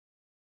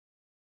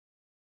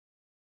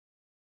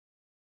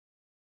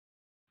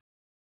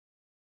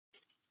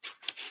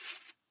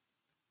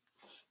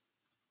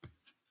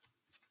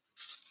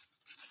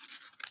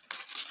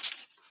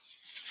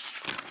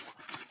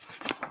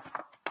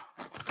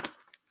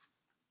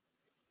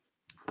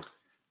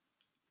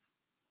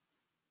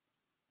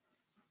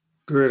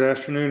Good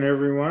afternoon,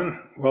 everyone.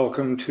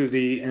 Welcome to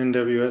the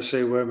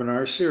NWSA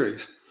webinar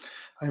series.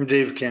 I'm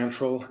Dave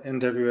Cantrell,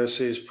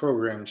 NWSA's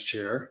Programs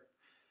Chair.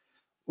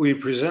 We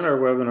present our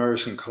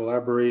webinars in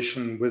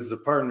collaboration with the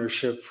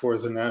Partnership for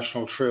the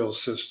National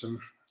Trails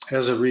System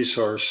as a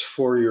resource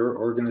for your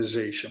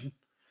organization.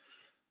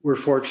 We're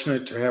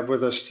fortunate to have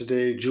with us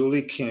today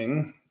Julie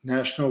King,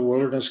 National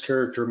Wilderness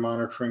Character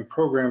Monitoring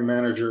Program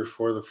Manager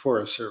for the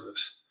Forest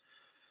Service.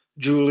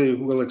 Julie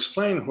will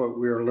explain what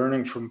we are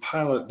learning from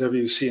pilot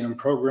WCM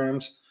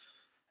programs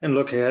and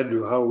look ahead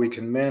to how we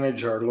can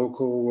manage our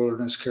local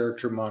wilderness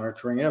character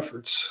monitoring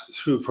efforts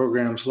through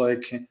programs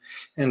like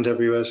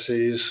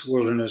NWSA's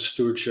Wilderness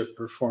Stewardship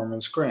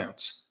Performance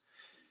Grants.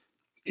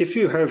 If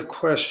you have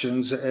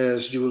questions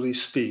as Julie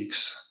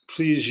speaks,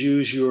 please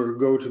use your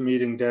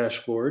GoToMeeting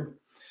dashboard,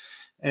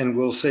 and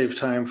we'll save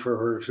time for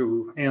her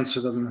to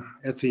answer them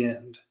at the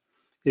end.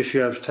 If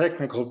you have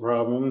technical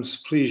problems,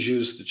 please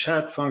use the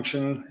chat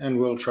function and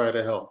we'll try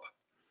to help.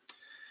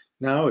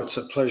 Now it's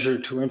a pleasure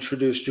to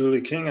introduce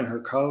Julie King and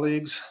her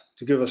colleagues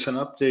to give us an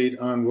update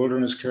on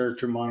wilderness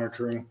character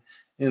monitoring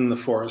in the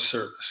Forest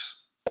Service.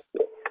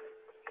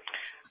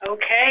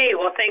 Okay,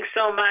 well, thanks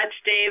so much,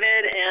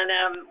 David,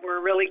 and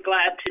we're really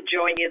glad to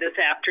join you this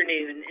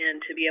afternoon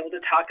and to be able to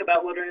talk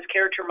about wilderness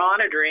character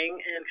monitoring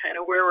and kind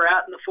of where we're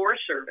at in the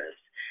Forest Service.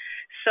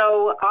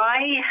 So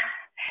I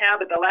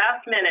have, at the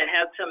last minute,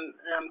 had some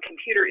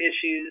computer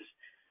issues.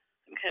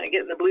 I'm kind of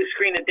getting the blue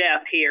screen of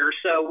death here.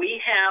 So we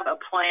have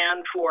a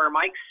plan for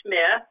Mike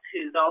Smith,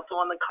 who's also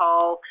on the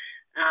call,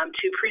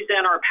 to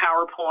present our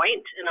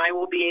PowerPoint, and I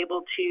will be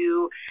able to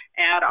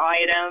add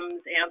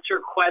items,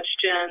 answer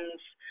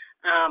questions.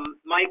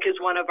 Mike is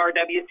one of our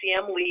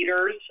WCM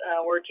leaders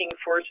working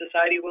for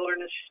Society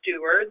Wilderness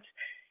Stewards.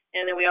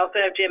 And then we also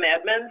have Jim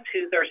Edmonds,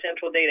 who's our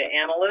central data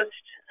analyst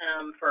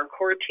for our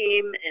core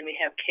team, and we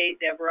have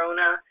Kate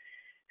Deverona,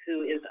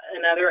 who is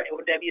another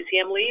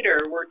WCM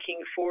leader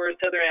working for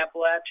Southern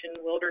Appalachian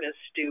Wilderness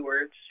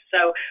Stewards.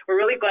 So we're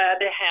really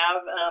glad to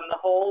have the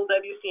whole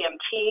WCM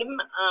team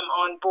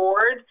on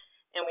board,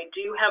 and we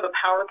do have a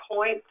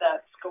PowerPoint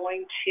that's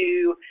going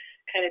to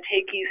kind of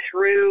take you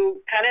through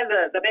kind of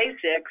the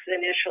basics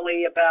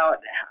initially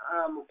about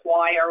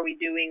why are we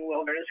doing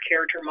wilderness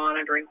character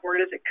monitoring, where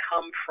does it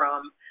come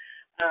from,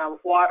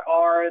 what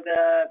are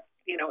the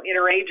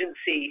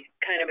interagency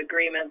kind of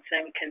agreements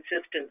and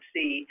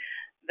consistency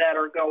that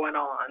are going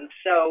on.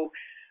 So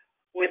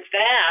with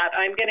that,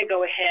 I'm going to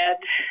go ahead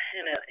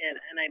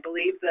and I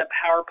believe the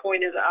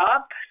PowerPoint is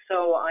up.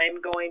 So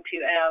I'm going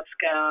to ask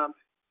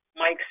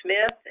Mike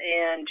Smith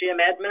and Jim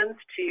Edmonds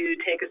to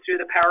take us through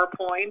the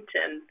PowerPoint,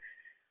 and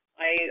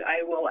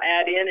I will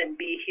add in and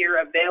be here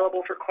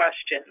available for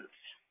questions.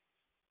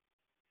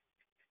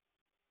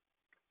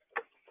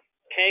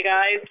 Okay,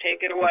 guys,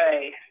 take it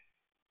away.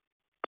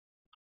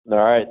 All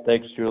right,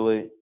 thanks,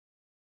 Julie.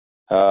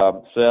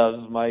 So yeah,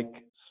 this is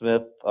Mike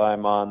Smith.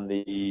 I'm on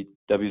the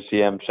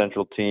WCM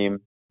Central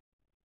team,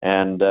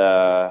 and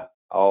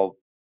I'll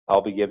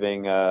be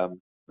giving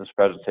this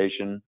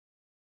presentation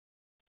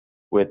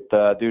with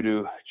due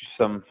to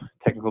some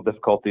technical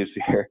difficulties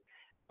here.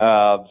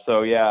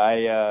 So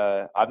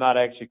yeah, I'm not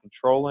actually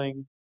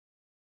controlling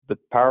the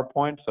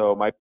PowerPoint, so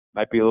it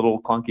might be a little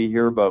clunky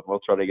here, but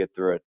we'll try to get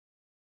through it.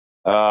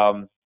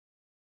 So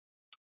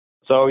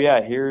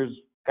yeah,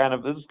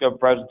 this is a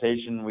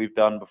presentation we've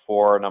done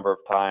before a number of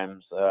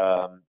times.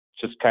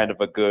 Just kind of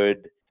a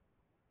good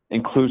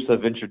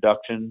inclusive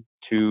introduction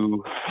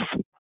to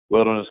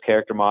wilderness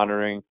character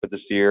monitoring for this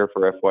year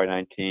for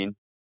FY19.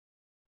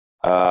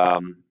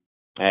 And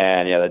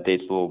yeah, the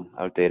date's a little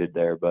outdated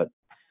there, but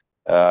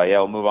yeah,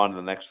 we'll move on to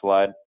the next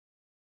slide.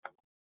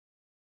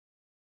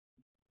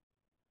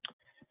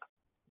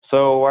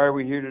 So why are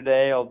we here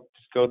today? I'll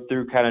just go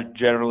through kind of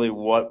generally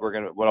what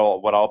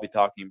I'll be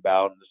talking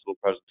about in this little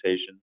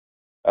presentation.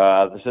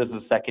 This is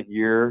the second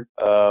year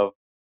of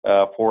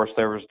Forest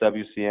Service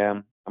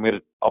WCM.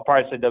 I'll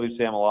probably say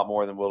WCM a lot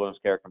more than wilderness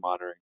character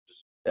monitoring,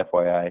 just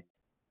FYI.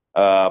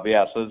 But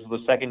yeah, so this is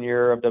the second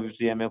year of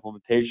WCM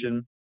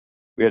implementation.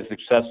 We had a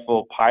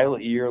successful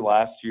pilot year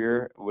last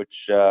year, which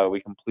we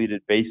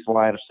completed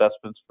baseline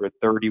assessments for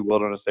 30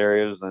 wilderness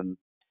areas. And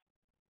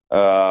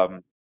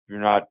if you're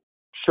not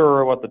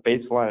sure what the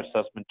baseline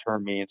assessment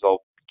term means,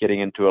 I'll be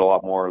getting into it a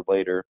lot more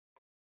later.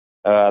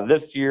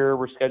 This year,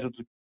 we're scheduled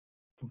to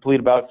complete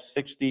about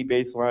 60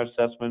 baseline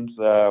assessments.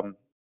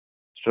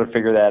 Trying to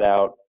figure that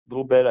out a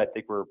little bit. I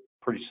think we're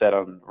pretty set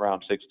on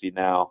around 60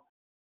 now.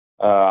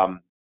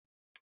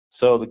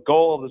 So the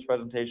goal of this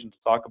presentation is to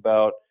talk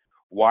about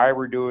why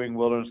we're doing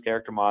wilderness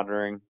character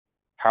monitoring,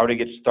 how to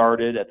get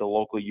started at the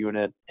local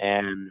unit,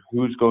 and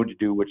who's going to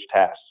do which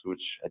tasks,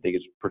 which I think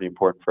is pretty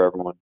important for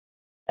everyone.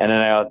 And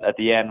then at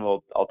the end,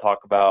 I'll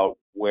talk about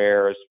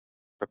where,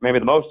 maybe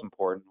the most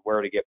important,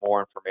 where to get more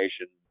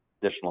information,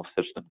 additional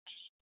assistance.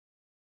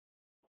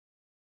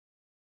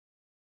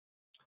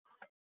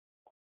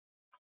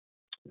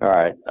 All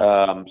right.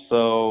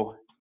 So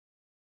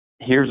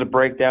here's a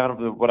breakdown of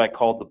what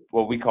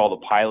we call the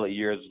pilot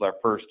year. This is our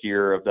first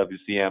year of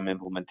WCM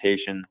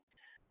implementation.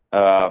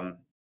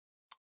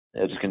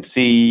 As you can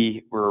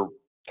see, we're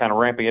kind of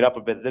ramping it up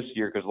a bit this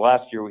year because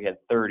last year we had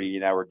 30,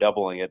 now we're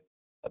doubling it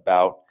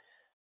about.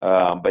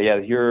 But yeah,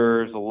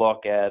 here's a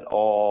look at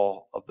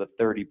all of the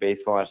 30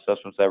 baseline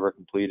assessments that were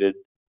completed.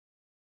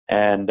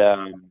 And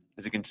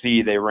as you can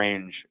see, they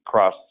range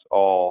across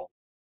all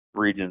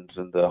regions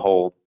in the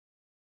whole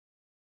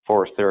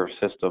Forest Service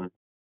system.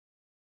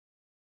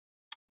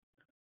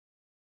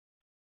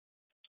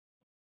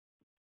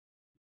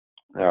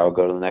 There, I'll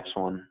go to the next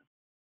one.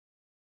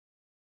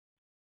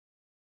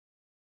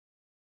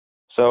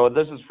 So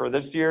this is for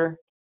this year.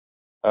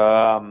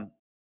 As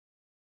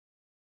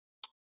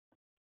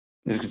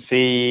you can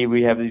see,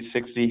 we have these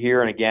 60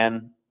 here, and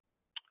again,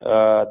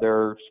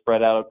 they're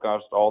spread out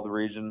across all the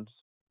regions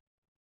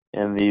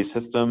in the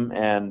system,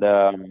 and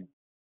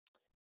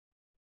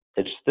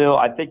it's still,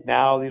 I think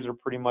now these are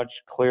pretty much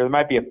clear. There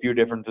might be a few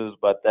differences,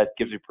 but that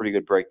gives you a pretty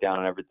good breakdown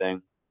on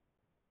everything.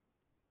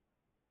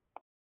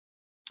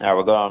 All right,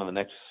 we'll go on to the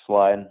next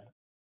slide.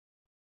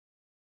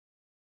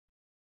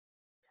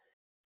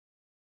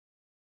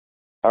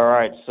 All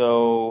right,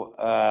 so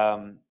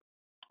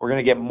we're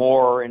going to get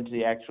more into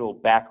the actual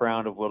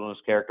background of wilderness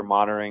character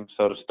monitoring.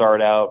 So to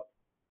start out,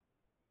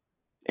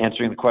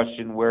 answering the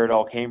question where it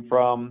all came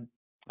from,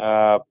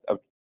 I'm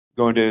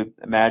going to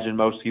imagine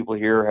most people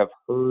here have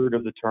heard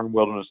of the term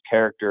wilderness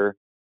character,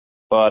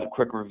 but a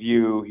quick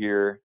review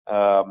here.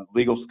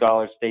 Legal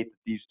scholars state that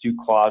these two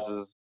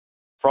clauses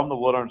from the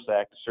Wilderness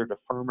Act assert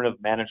affirmative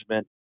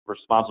management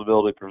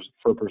responsibility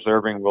for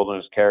preserving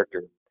wilderness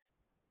character.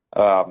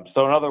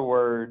 So in other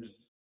words,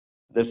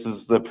 this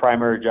is the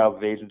primary job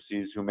of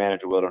agencies who manage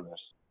a wilderness.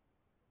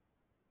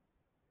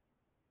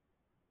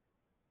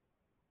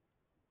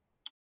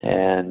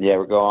 And yeah,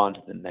 we'll go on to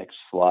the next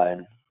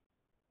slide.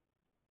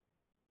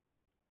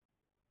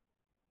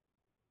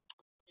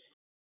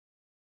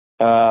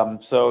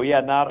 So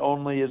yeah, not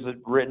only is it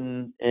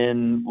written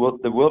in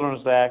the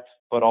Wilderness Act,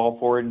 but all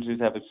 4 agencies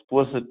have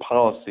explicit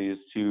policies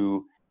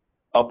to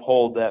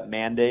uphold that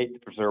mandate to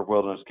preserve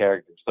wilderness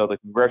character. So the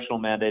congressional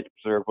mandate to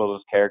preserve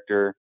wilderness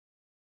character,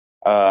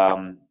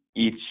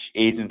 each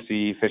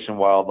agency, Fish and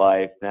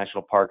Wildlife,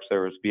 National Park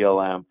Service,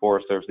 BLM,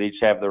 Forest Service, they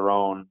each have their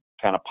own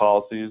kind of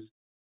policies,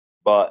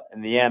 but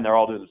in the end, they're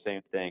all doing the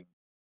same thing.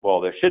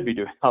 Well, they should be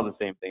doing all the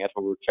same thing. That's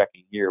what we're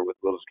checking here with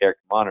wilderness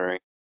character monitoring,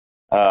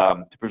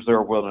 to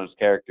preserve wilderness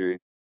character.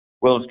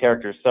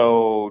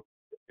 So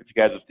if you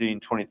guys have seen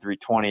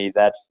 2320,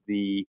 that's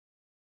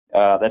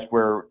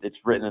where it's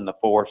written in the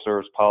Forest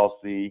Service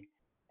policy.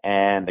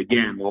 And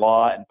again,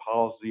 law and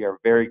policy are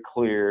very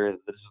clear.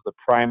 This is the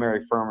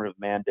primary affirmative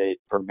mandate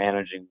for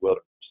managing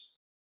wilderness.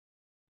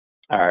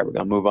 All right, we're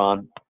going to move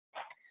on.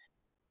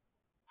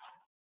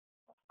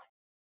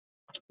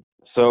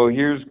 So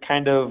here's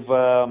kind of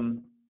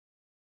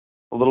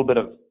a little bit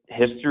of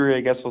history,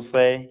 I guess we'll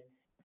say,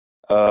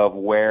 of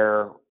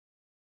where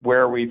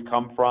we've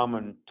come from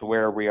and to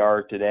where we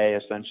are today,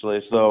 essentially.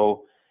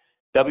 So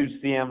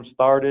WCM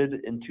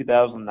started in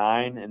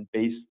 2009, and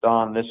based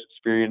on this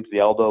experience, the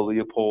Aldo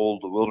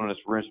Leopold Wilderness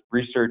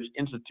Research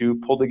Institute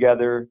pulled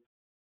together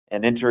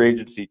an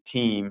interagency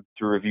team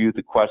to review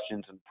the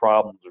questions and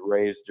problems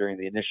raised during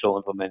the initial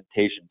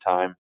implementation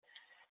time.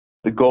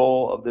 The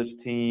goal of this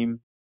team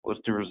was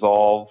to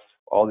resolve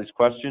all these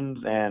questions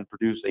and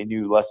produce a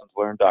new lessons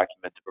learned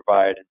document to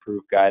provide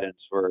improved guidance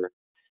for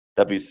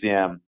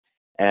WCM.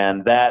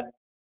 And that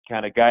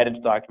kind of guidance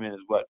document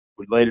is what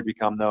would later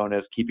become known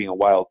as Keeping It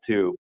Wild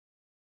 2.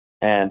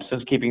 And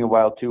since Keeping It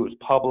Wild 2 was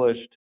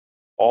published,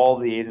 all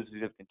the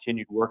agencies have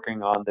continued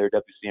working on their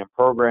WCM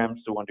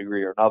programs to one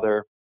degree or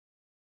another.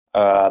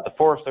 The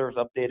Forest Service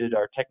updated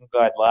our technical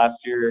guide last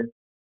year,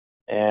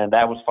 and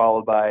that was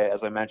followed by, as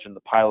I mentioned,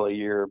 the pilot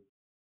year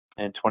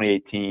in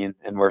 2018,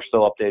 and we're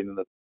still updating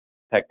the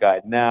tech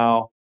guide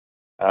now.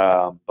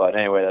 But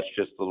anyway, that's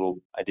just a little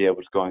idea of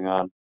what's going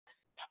on.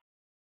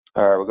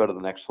 All right, we'll go to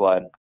the next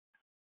slide.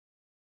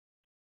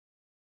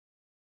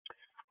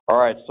 All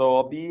right, so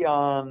I'll be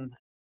on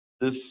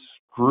this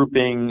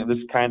grouping. This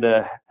kind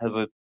of has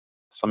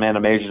some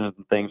animations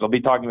and things. I'll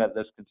be talking about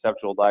this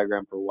conceptual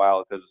diagram for a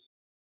while because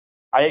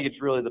I think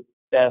it's really the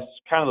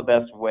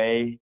best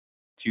way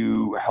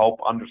to help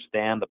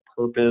understand the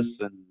purpose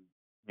and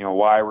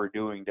why we're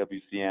doing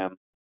WCM.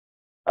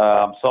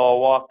 So I'll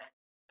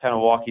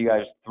walk you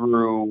guys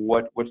through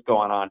what's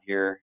going on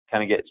here.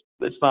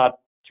 It's not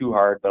too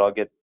hard, but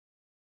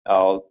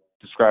I'll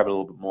describe it a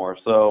little bit more.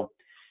 So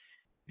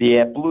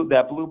that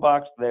blue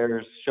box there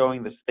is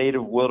showing the state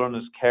of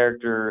wilderness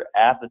character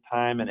at the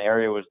time an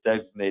area was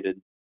designated.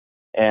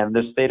 And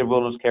this state of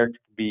wilderness character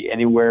can be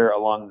anywhere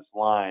along this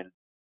line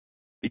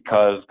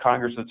because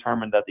Congress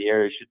determined that the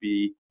area should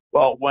be,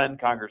 when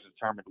Congress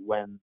determined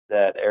when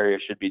that area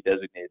should be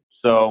designated.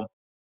 So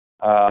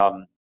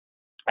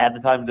at the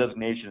time of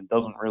designation, it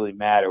doesn't really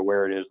matter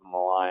where it is on the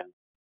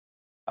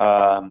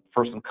line.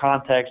 For some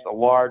context, a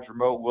large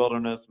remote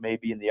wilderness may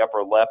be in the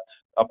upper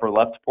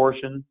left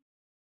portion.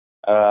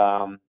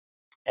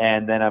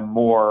 And then a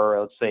more,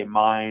 let's say,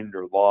 mined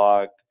or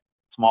logged,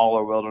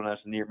 smaller wilderness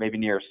maybe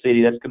near a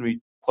city, that's going to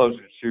be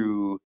closer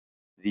to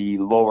the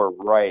lower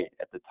right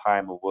at the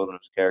time of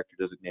wilderness character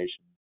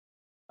designation.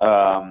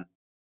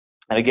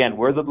 And again,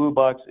 where the blue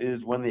box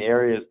is when the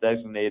area is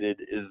designated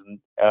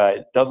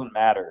it doesn't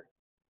matter.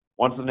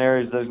 Once an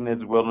area is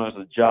designated as wilderness,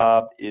 the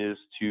job is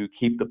to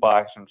keep the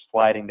box from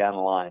sliding down the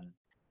line.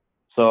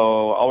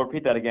 So I'll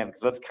repeat that again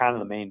because that's kind of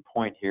the main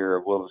point here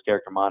of wilderness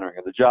character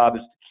monitoring. The job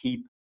is to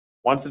keep,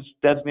 once it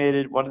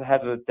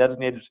has a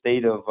designated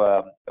state of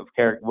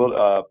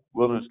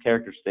wilderness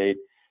character state,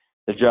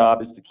 the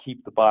job is to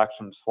keep the box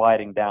from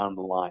sliding down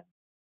the line.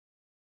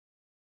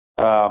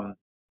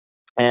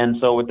 And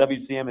so what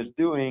WCM is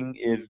doing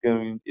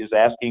is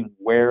asking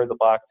where the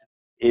box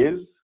is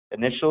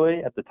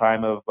initially at the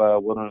time of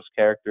wilderness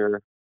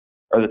character,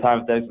 or the time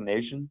of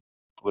designation,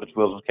 what its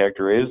wilderness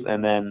character is,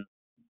 and then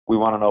we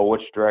want to know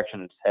which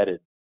direction it's headed.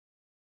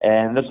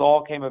 And this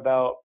all came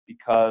about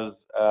because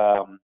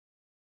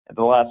in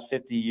the last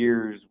 50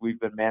 years, we've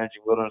been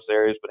managing wilderness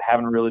areas, but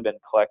haven't really been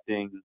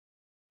collecting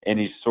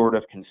any sort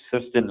of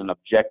consistent and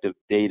objective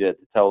data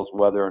to tell us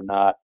whether or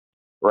not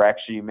we're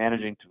actually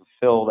managing to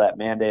fulfill that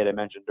mandate I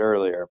mentioned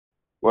earlier,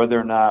 whether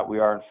or not we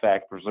are in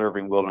fact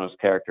preserving wilderness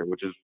character,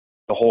 which is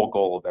the whole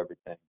goal of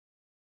everything.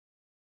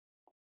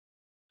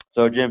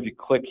 So Jim, if you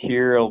click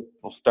here,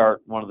 we'll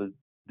start one of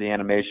the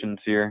animations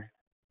here.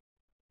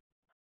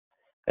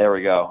 There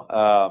we go.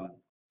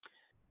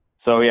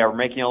 So yeah, we're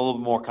making it a little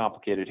bit more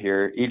complicated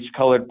here. Each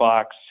colored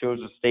box shows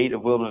a state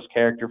of wilderness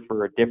character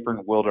for a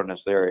different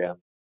wilderness area.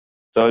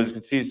 So as you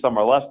can see, some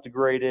are less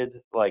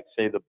degraded, like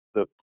say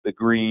the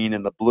green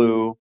and the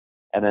blue,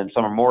 and then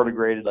some are more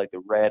degraded, like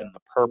the red and the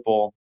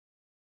purple.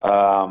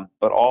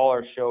 But all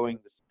are showing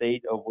the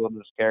state of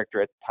wilderness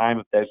character at the time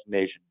of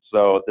designation.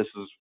 So this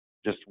is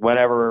just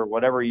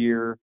whatever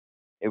year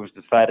it was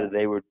decided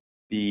they would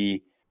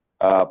be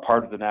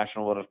part of the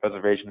National Wilderness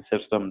Preservation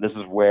System. This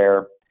is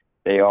where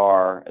they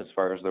are as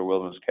far as their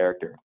wilderness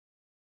character.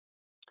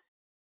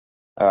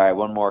 All right,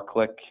 one more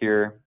click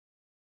here.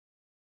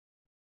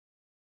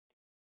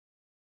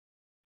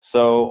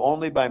 So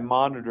only by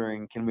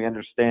monitoring can we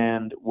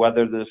understand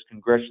whether this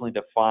congressionally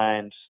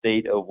defined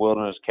state of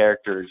wilderness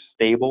character is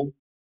stable.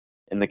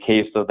 In the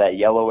case of that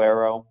yellow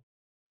arrow,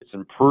 it's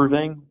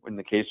improving in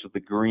the case of the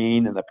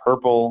green and the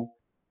purple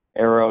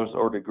arrows,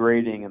 or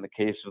degrading in the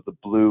case of the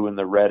blue and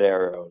the red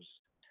arrows.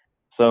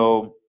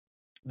 So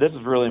this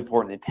is really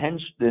important.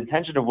 The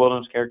intention of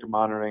wilderness character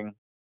monitoring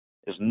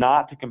is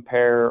not to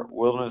compare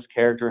wilderness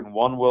character in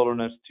one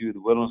wilderness to the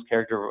wilderness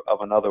character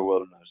of another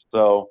wilderness.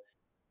 So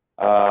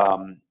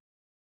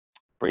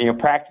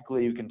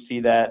practically you can see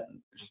that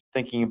just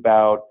thinking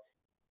about,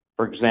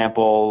 for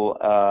example,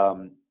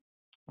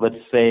 let's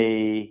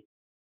say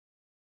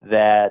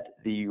that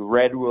the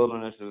red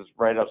wilderness is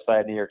right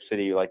outside New York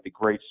City, like the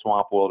Great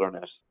Swamp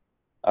Wilderness.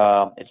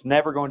 It's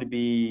never going to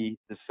be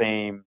the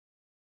same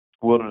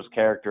wilderness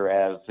character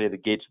as, say, the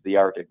Gates of the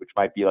Arctic, which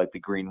might be like the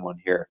green one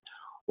here.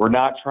 We're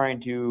not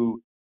trying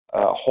to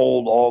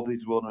hold all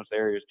these wilderness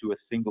areas to a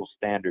single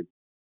standard.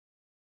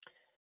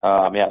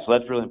 So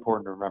that's really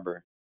important to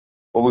remember.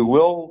 What we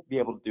will be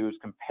able to do is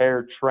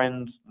compare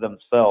trends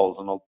themselves,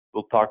 and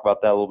we'll talk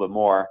about that a little bit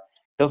more.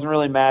 It doesn't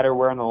really matter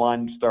where on the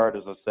line you start,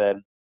 as I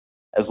said,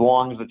 as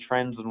long as the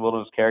trends in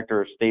wilderness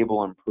character are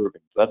stable and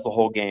improving. So that's the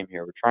whole game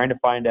here. We're trying to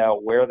find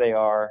out where they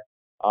are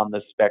on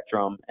the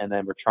spectrum, and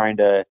then we're trying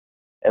to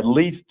at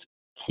least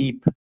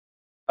keep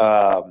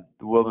the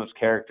wilderness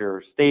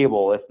character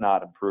stable, if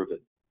not improve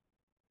it.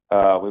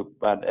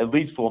 At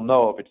least we'll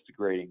know if it's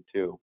degrading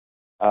too.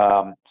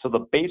 So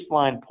the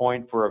baseline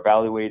point for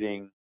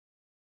evaluating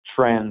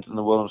trends in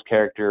the wilderness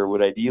character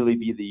would ideally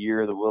be the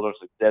year the wilderness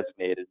is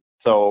designated.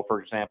 So,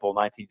 for example,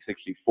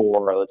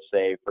 1964, let's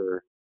say,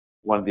 for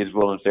one of these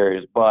wilderness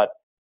areas. But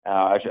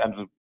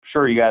I'm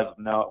sure you guys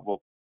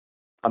will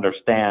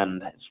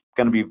understand it's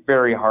going to be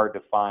very hard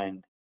to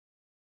find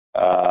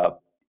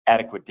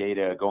adequate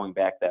data going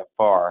back that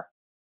far.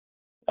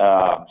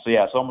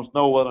 So almost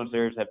no wilderness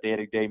areas have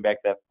data dating back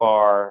that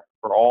far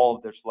for all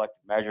of their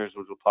selected measures,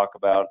 which we'll talk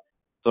about.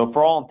 So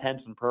for all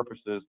intents and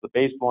purposes, the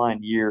baseline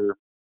year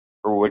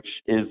for which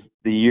is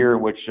the year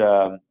in which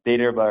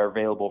data are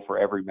available for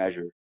every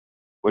measure,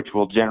 which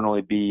will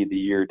generally be the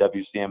year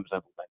WCM is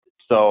implemented.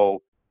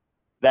 So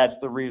that's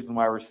the reason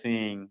why we're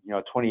seeing,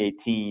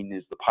 2018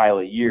 is the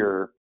pilot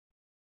year.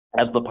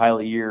 As the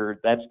pilot year,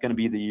 that's going to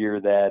be the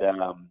year that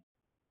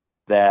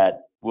that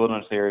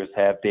wilderness areas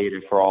have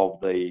data for all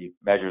of the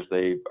measures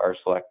they are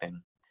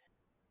selecting.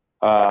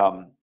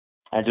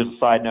 And just a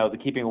side note, the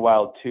Keeping It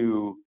Wild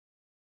 2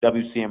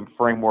 WCM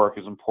framework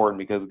is important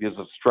because it gives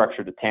us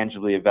structure to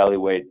tangibly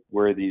evaluate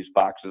where these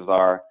boxes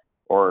are,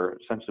 or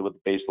essentially what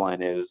the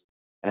baseline is,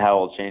 and how it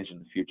will change in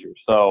the future.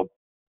 So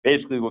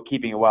basically what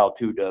Keeping It Wild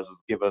 2 does is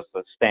give us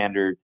a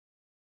standard,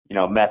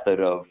 method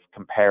of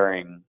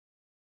comparing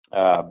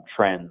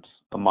trends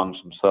amongst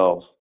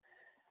themselves.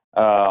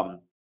 All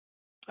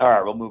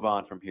right, we'll move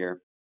on from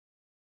here.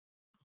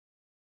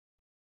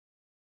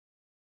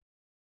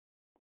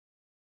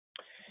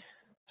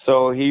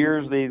 So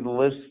here's the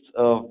list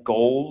of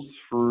goals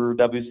for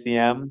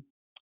WCM,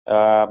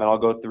 and I'll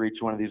go through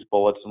each one of these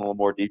bullets in a little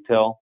more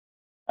detail.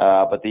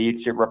 but they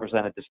each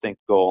represent a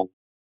distinct goal.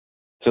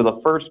 So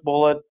the first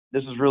bullet,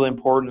 this is really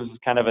important. This is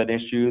kind of an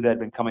issue that had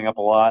been coming up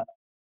a lot.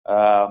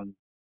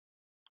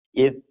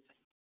 If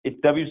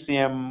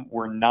WCM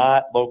were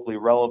not locally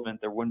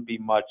relevant, there wouldn't be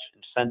much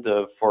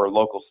incentive for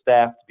local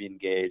staff to be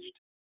engaged.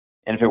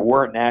 And if it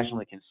weren't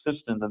nationally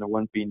consistent, then there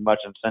wouldn't be much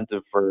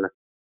incentive for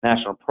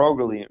national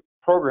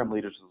program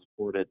leaders to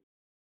support it.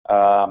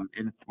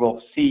 And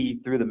we'll see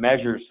through the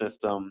measure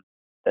system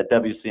that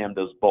WCM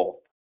does both.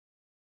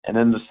 And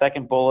then the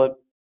second bullet,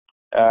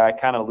 I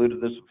kind of alluded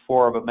to this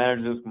before, but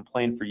managers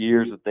complain for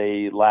years that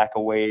they lack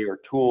a way or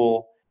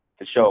tool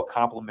to show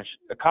accomplishments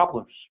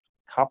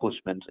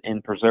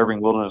in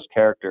preserving wilderness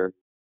character,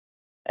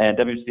 and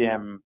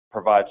WCM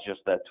provides just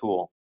that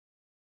tool.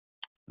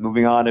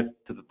 Moving on to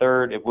the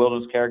third, if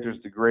wilderness character is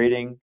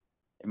degrading,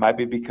 it might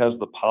be because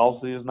the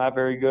policy is not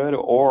very good,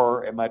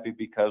 or it might be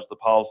because the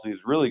policy is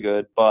really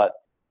good, but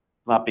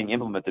it's not being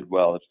implemented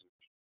well. It's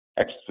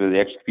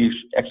the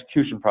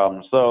execution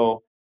problem.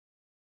 So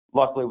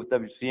luckily with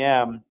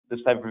WCM, this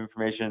type of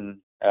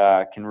information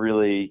can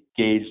really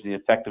gauge the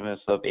effectiveness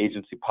of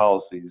agency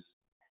policies.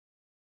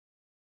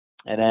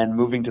 And then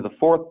moving to the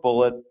fourth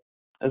bullet,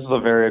 this is a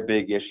very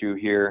big issue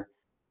here.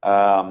 So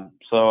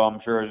I'm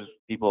sure as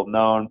people have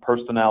known,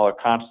 personnel are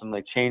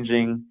constantly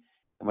changing.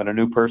 And when a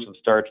new person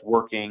starts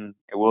working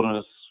at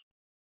wilderness,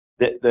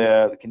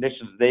 the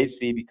conditions they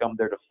see become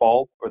their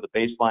default or the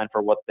baseline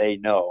for what they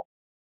know,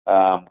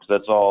 because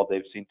that's all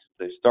they've seen since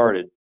they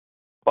started.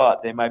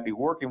 But they might be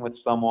working with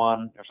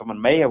someone, or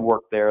someone may have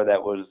worked there that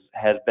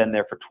has been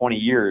there for 20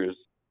 years,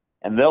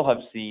 and they'll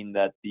have seen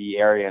that the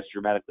area has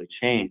dramatically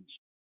changed.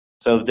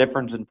 So the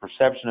difference in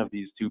perception of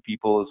these two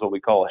people is what we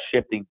call a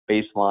shifting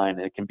baseline.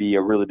 It can be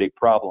a really big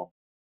problem.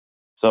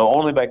 So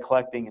only by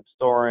collecting and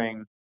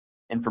storing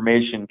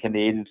information can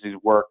the agencies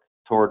work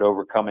toward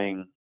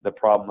overcoming the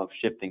problem of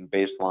shifting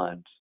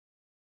baselines.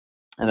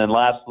 And then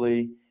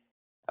lastly,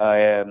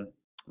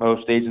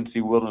 most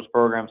agency wilderness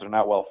programs are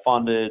not well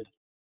funded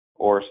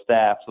or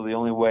staffed. So the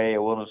only way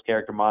a wilderness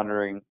character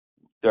monitoring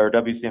or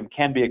WCM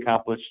can be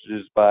accomplished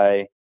is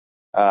by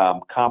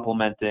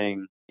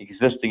complementing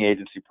existing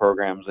agency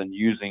programs and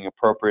using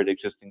appropriate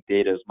existing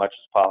data as much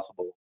as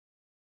possible.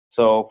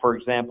 So, for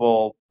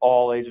example,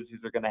 all agencies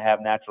are going to have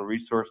natural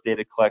resource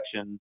data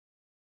collection.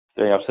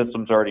 They have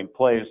systems already in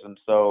place, and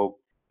so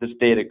this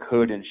data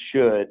could and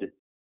should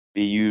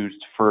be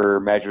used for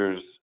measures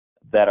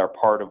that are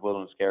part of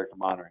wilderness character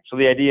monitoring. So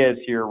the idea is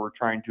here we're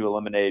trying to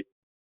eliminate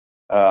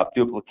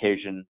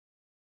duplication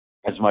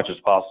as much as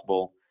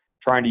possible,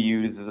 trying to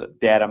use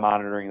data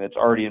monitoring that's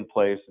already in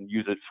place and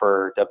use it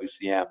for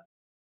WCM.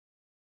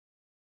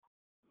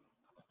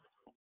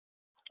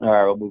 All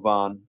right, we'll move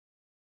on.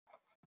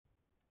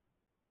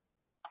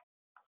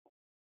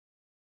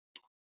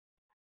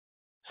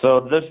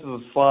 So this is a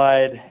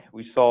slide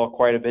we saw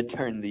quite a bit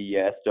during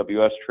the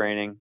SWS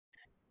training.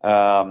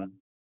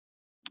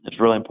 It's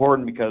really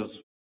important because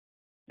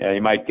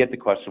you might get the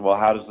question, well,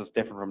 how does this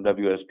differ from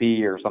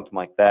WSP or something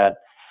like that?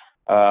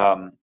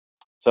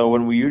 So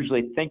when we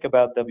usually think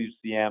about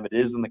WCM, it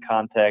is in the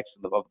context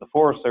of the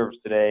Forest Service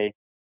today.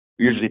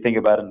 We usually think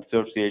about it in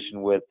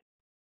association with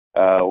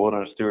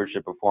wilderness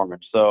stewardship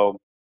performance. So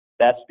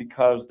that's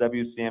because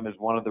WCM is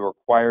one of the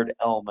required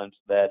elements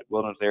that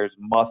wilderness areas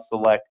must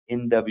select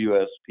in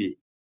WSP.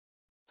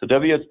 So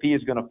WSP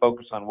is going to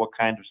focus on what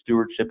kinds of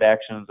stewardship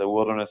actions the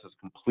wilderness is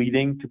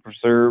completing to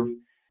preserve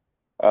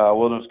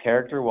wilderness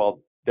character,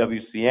 while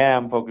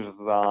WCM focuses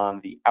on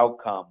the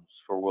outcomes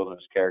for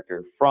wilderness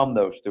character from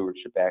those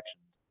stewardship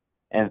actions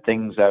and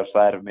things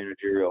outside of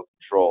managerial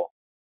control.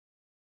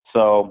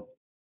 So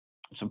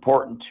it's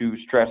important to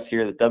stress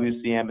here that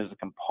WCM is a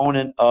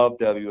component of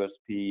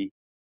WSP,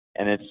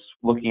 and it's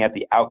looking at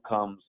the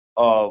outcomes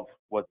of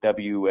what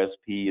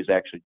WSP is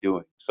actually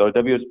doing. So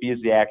WSP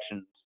is the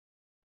actions,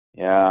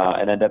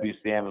 and then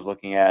WCM is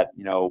looking at,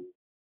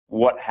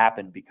 what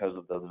happened because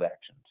of those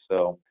actions.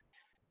 So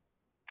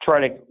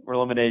try to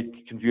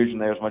eliminate confusion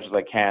there as much as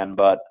I can,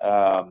 but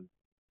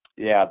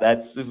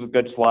this is a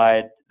good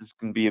slide. This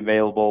can be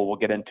available. We'll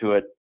get into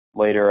it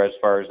later as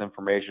far as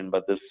information,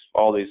 but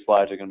all these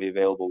slides are going to be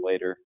available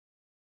later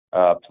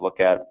to look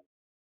at.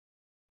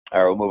 All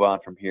right, we'll move on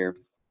from here.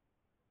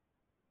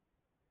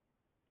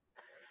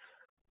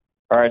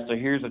 All right, so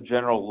here's a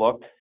general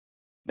look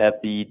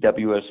at the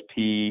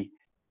WSP,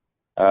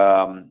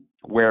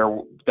 where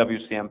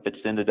WCM fits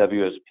into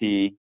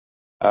WSP.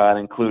 It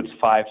includes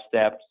 5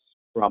 steps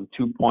from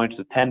 2 points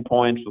to 10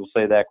 points. We'll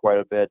say that quite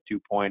a bit: 2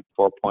 point,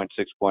 4 point,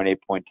 6 point, 8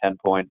 point, 10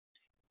 point.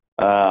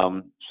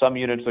 Some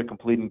units are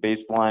completing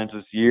baselines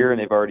this year, and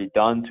they've already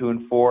done 2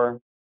 and 4,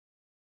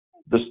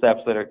 the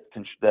steps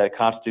that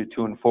constitute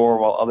 2 and 4,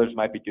 while others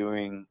might be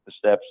doing the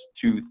steps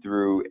 2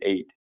 through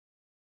 8.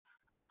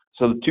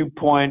 So the 2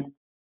 point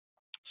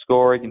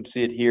score, you can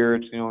see it here.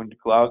 It's going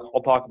to,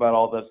 I'll talk about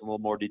all this in a little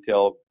more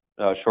detail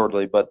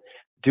shortly, but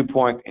 2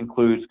 point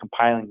includes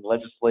compiling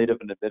legislative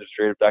and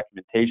administrative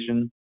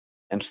documentation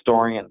and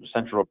storing it in the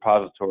central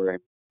repository.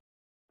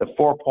 The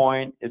 4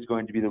 point is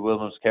going to be the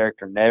wilderness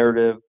character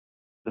narrative.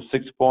 The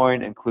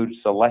 6-point includes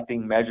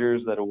selecting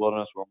measures that a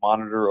wilderness will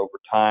monitor over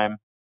time.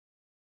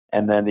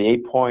 And then the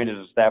 8-point is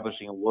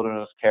establishing a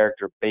wilderness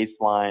character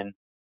baseline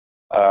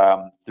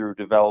through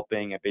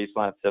developing a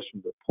baseline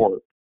assessment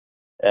report.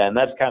 And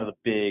that's kind of the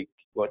big,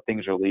 what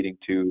things are leading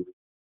to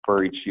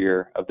for each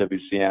year of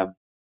WCM.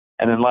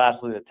 And then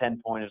lastly, the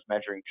 10-point is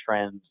measuring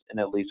trends in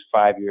at least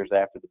 5 years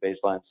after the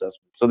baseline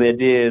assessment. So the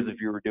idea is if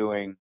you were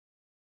doing,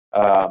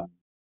 so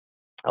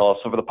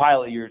for the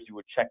pilot years, you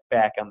would check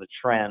back on the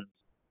trends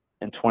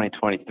in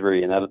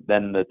 2023, and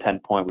then the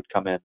 10-point would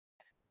come in.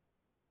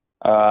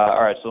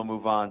 All right, so we'll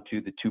move on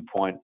to the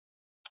 2-point.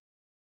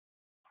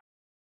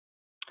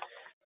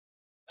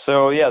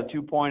 So yeah, the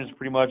 2-point is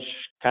pretty much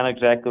kind of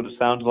exactly what it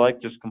sounds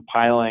like, just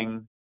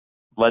compiling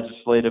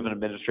legislative and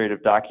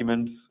administrative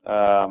documents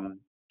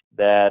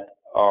that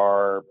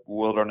are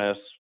wilderness,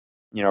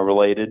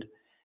 related,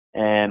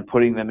 and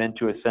putting them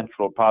into a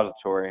central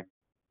repository.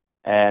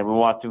 And we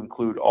want to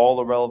include all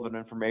the relevant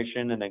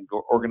information and then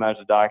organize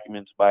the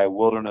documents by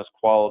wilderness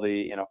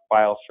quality in a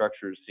file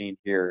structure seen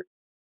here.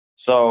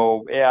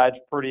 So yeah, it's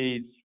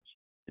pretty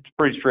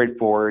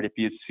straightforward. If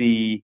you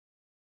see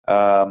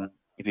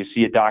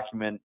a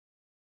document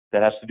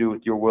that has to do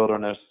with your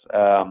wilderness,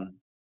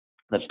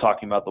 that's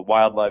talking about the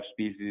wildlife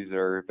species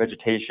or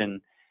vegetation,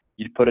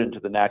 you'd put it into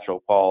the natural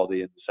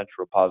quality in the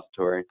central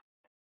repository.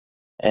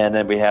 And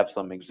then we have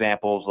some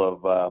examples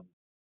of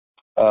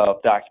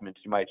documents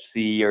you might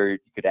see, or you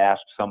could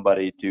ask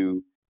somebody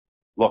to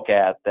look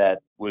at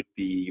that would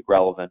be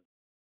relevant.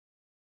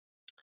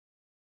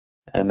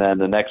 And then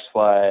the next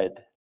slide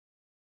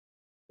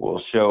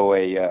will show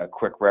a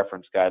quick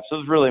reference guide. So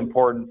this is really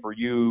important for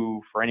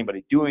you, for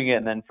anybody doing it,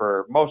 and then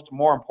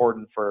more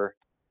important for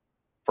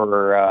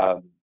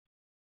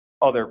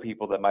other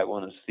people that might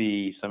want to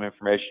see some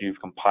information you've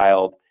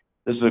compiled.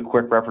 This is a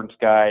quick reference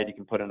guide. You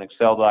can put in an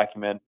Excel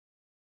document,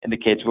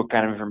 indicates what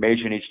kind of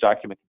information each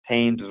document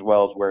contains as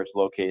well as where it's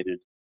located,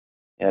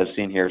 as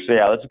seen here. So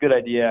yeah, that's a good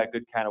idea, a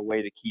good kind of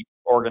way to keep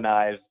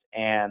organized,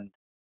 and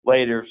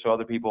later, so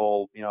other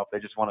people, if they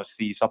just want to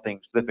see something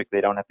specific,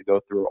 they don't have to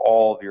go through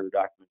all of your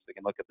documents. They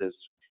can look at this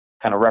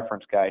kind of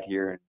reference guide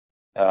here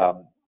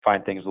and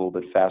find things a little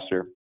bit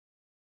faster.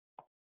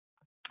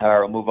 All right,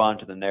 we'll move on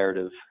to the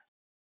narrative.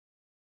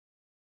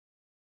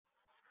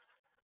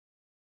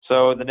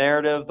 So the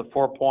narrative, the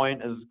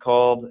 4-point is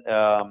called,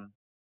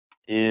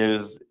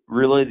 is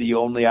really the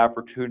only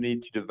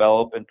opportunity to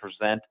develop and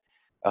present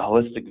a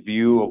holistic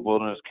view of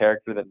wilderness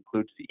character that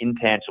includes the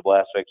intangible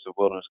aspects of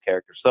wilderness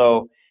character.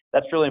 So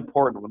that's really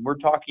important. When we're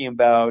talking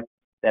about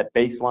that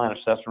baseline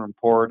assessment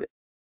report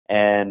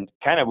and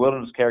kind of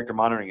wilderness character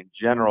monitoring in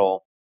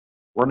general,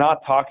 we're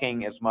not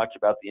talking as much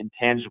about the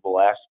intangible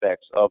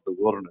aspects of the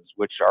wilderness,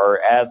 which are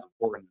as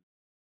important,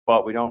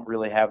 but we don't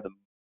really have the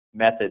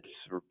methods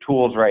or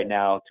tools right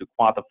now to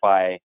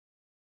quantify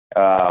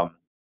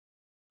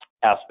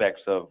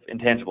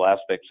intangible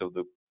aspects of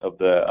the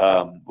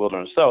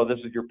wilderness. So this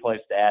is your place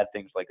to add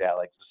things like that,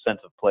 like the sense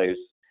of place,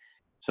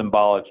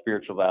 symbolic,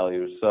 spiritual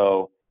values.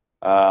 So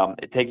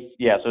it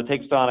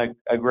takes on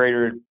a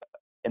greater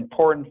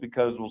importance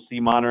because we'll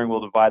see monitoring will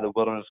divide the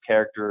wilderness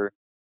character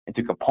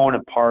into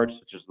component parts,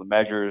 such as the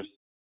measures,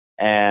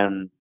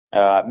 and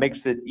it makes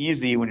it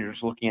easy when you're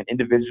just looking at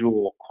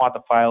individual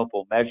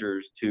quantifiable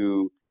measures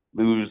to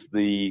lose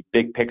the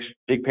big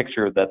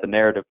picture that the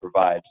narrative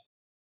provides.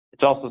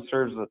 It also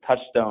serves as a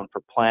touchstone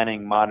for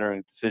planning,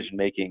 monitoring, decision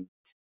making,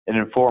 and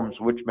informs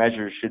which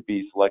measures should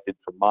be selected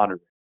for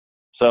monitoring.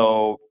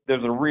 So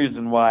there's a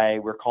reason why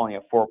we're calling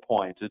it 4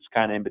 points. It's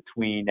kind of in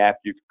between after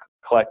you've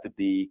collected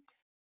the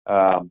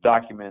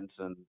documents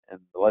and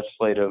the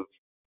legislative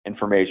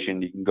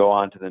information. You can go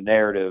on to the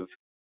narrative,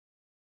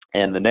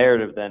 and the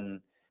narrative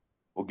then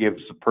will give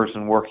the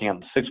person working on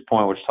the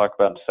 6-point, which we'll talk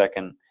about in a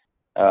second,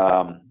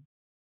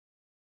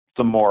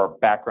 some more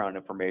background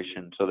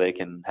information so they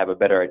can have a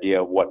better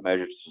idea of what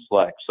measures to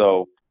select.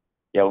 So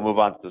yeah, we'll move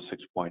on to the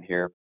 6-point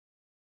here.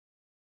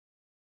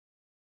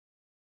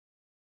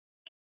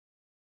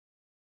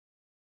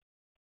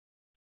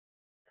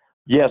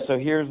 Yeah, so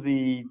here's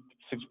the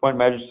 6-point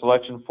measure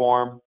selection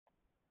form.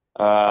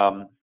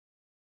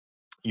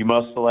 You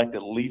must select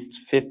at least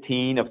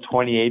 15 of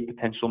 28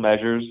 potential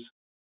measures.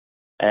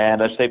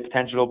 And I say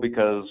potential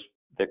because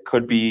there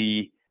could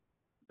be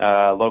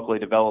locally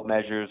developed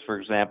measures, for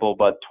example,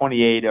 but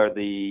 28 are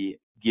the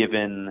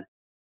given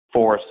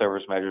Forest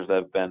Service measures that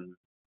have been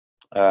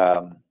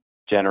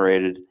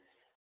generated.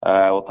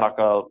 We'll talk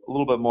a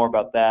little bit more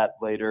about that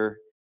later.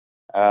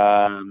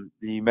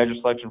 The measure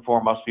selection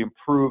form must be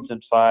approved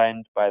and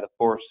signed by the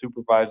forest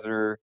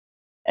supervisor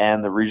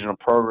and the regional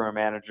program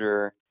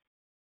manager.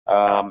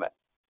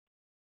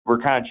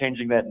 We're kind of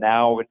changing that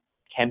now. It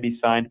can be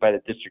signed by the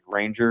district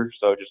ranger,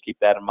 so just keep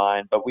that in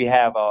mind. But we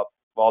have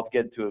I'll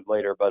get into it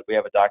later, but we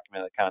have a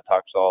document that kind of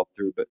talks all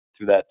through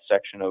that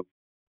section of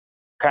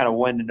kind of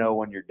when to know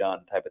when you're done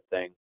type of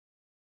thing.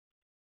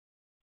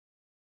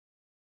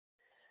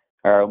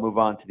 All right, we'll move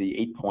on to the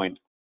 8-point.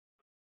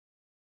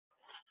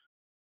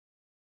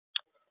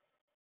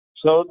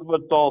 So that's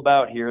what it's all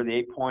about here.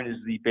 The 8-point is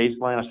the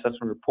baseline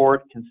assessment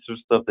report. It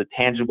consists of the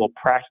tangible,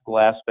 practical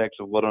aspects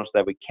of wilderness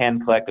that we can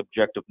collect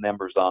objective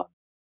numbers on.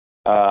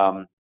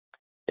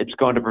 It's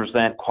going to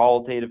present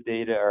quantitative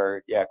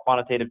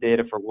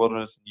data for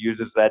wilderness and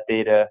uses that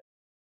data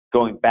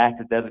going back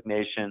to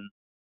designation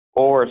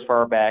or as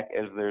far back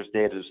as there's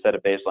data to set a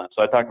baseline.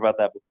 So I talked about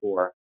that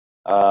before.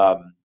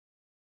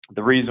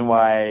 The reason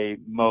why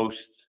most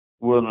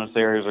wilderness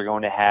areas are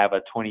going to have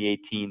a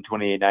 2018,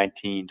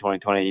 2019,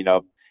 2020,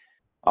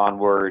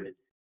 onward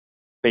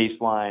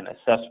baseline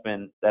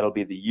assessment, that'll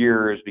be the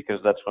years,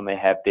 because that's when they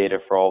have data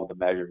for all of the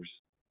measures.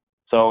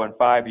 So in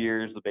 5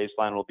 years, the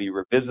baseline will be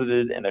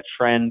revisited and a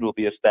trend will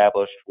be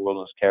established for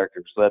wilderness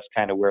character. So that's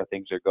kind of where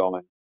things are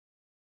going.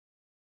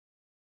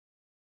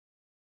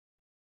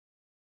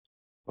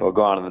 We'll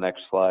go on to the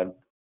next slide.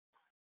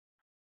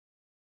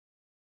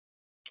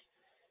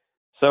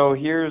 So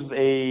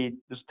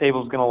this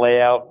table is going to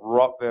lay out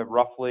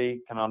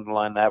roughly, kind of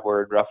underline that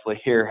word roughly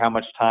here, how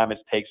much time it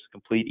takes to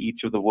complete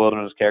each of the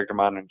wilderness character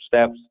monitoring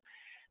steps.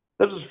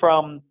 This is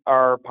from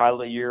our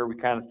pilot year. We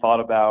kind of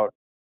thought about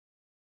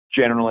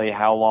generally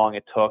how long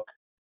it took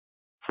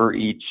for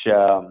each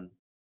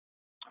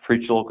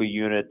local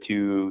unit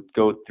to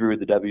go through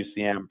the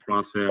WCM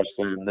process,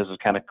 and this is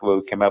kind of what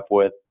we came up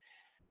with.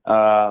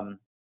 Important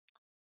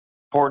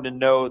to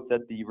note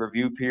that the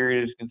review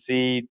period, as you can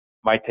see,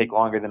 might take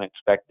longer than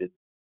expected.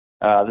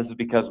 This is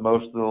because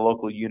most of the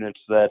local units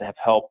that have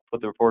helped put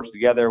the reports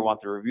together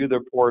want to review the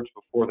reports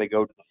before they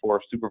go to the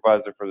forest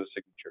supervisor for the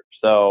signature.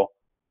 So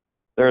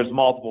there's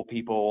multiple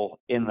people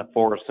in the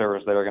Forest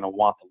Service that are going to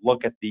want to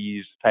look at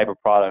these type of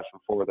products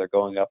before they're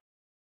going up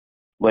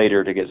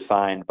later to get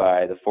signed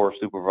by the forest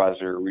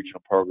supervisor or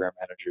regional program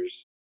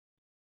managers.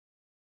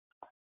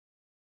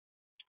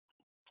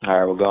 All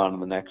right, we'll go on to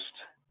the next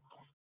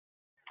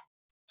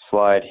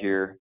slide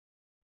here.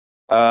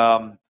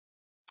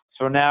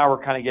 So now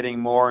we're kind of getting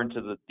more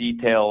into the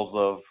details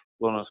of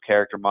wilderness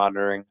character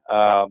monitoring.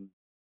 So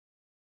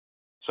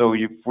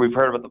we've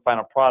heard about the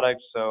final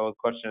product, so the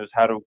question is,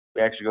 how do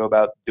we actually go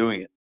about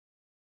doing it?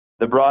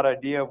 The broad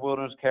idea of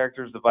wilderness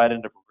character is divided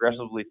into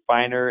progressively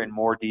finer and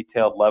more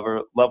detailed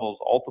levels,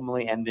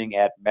 ultimately ending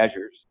at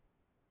measures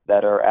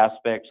that are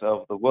aspects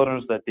of the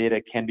wilderness that data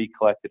can be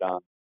collected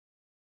on.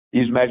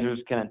 These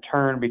measures can in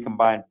turn be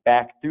combined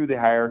back through the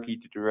hierarchy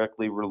to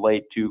directly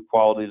relate to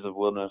qualities of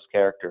wilderness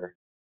character.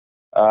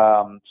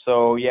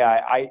 So yeah,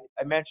 I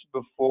mentioned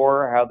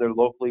before how they're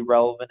locally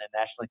relevant and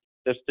nationally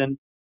consistent.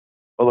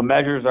 Well, the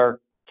measures are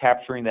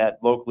capturing that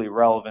locally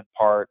relevant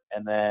part,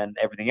 and then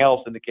everything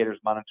else, indicators,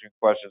 monitoring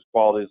questions,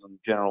 qualities, and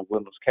general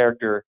wilderness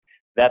character,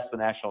 that's the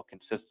national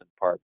consistent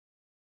part.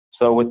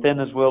 So within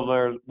this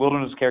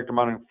wilderness character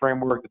monitoring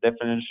framework, the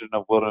definition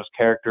of wilderness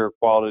character,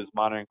 qualities,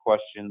 monitoring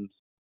questions,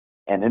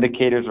 and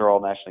indicators are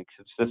all nationally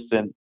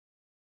consistent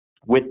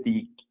with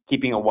the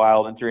Keeping It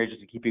Wild,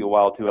 Interagency Keeping It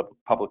Wild 2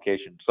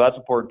 publication. So that's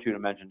important too to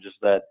mention, just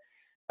that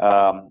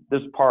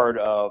this part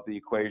of the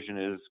equation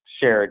is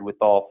shared with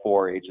all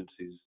 4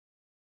 agencies.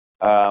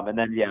 And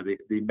then, yeah,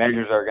 the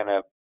measures are going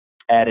to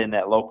add in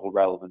that local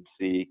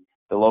relevancy,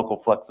 the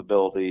local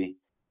flexibility.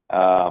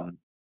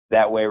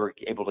 That way we're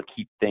able to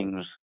keep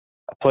things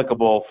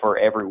applicable for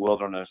every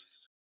wilderness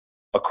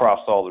across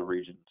all the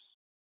regions.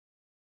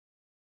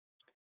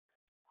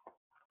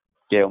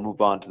 Okay, we'll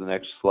move on to the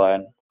next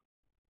slide.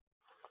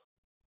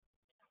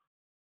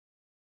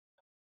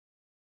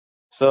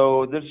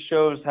 So this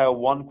shows how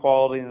one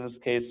quality, in this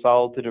case,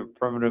 solitude,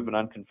 primitive, and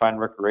unconfined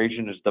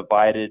recreation, is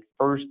divided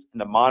first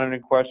into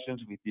monitoring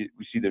questions. We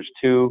see there's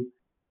 2.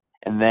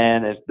 And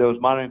then as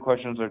those monitoring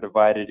questions are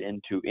divided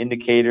into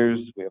indicators,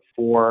 we have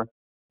 4. And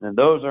then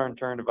those are in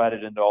turn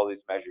divided into all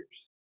these measures.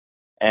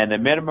 And the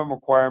minimum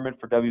requirement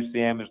for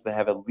WCM is to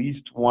have at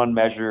least 1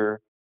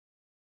 measure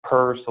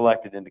per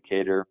selected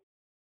indicator.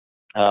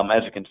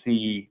 As you can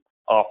see,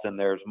 often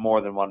there's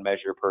more than 1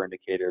 measure per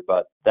indicator,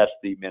 but that's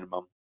the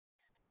minimum.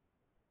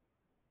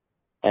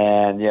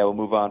 And yeah, we'll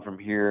move on from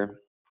here.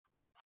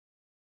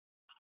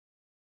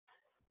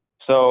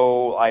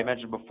 So I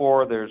mentioned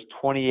before, there's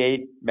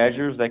 28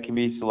 measures that can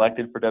be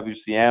selected for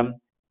WCM.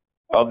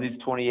 Of these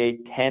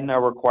 28, 10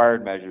 are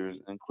required measures,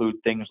 include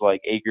things like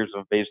acres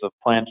of invasive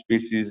plant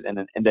species and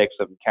an index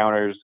of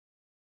encounters.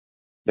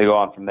 They go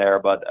on from there,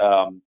 but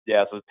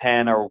yeah, so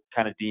 10 are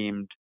kind of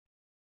deemed,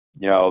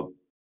 no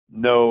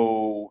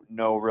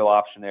real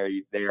option there.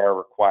 They are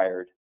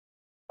required.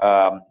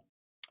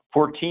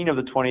 14 of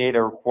the 28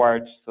 are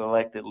required to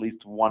select at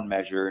least 1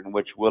 measure, in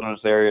which wilderness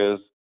areas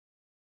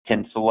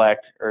can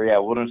select,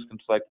 wilderness can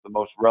select the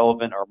most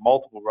relevant or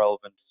multiple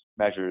relevant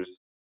measures.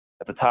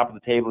 At the top of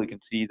the table, you can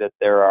see that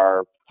there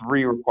are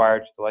 3 required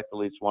to select at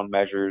least 1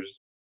 measures,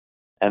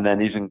 and then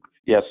these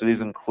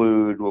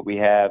include what we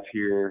have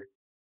here: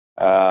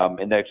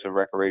 index of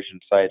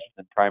recreation sites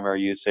within primary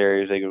use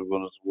areas, acres of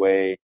wilderness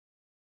way.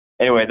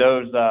 Anyway,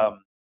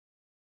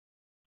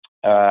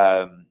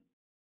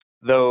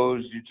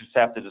 those you just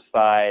have to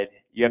decide.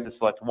 You have to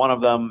select 1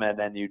 of them, and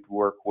then you'd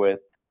work with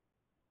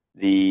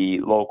the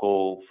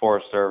local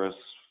Forest Service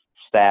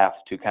staff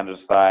to kind of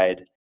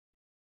decide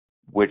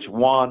which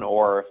one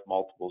or if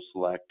multiple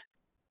select.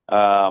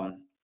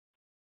 And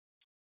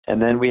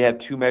then we have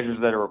two measures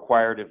that are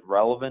required if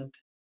relevant.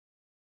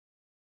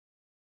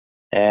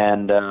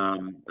 And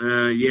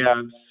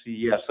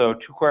so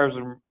two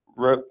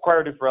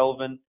required if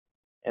relevant,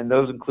 and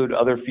those include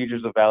other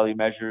features of value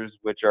measures,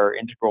 which are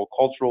integral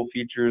cultural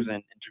features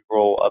and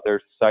integral other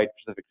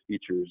site-specific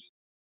features.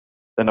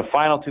 Then the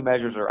final two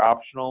measures are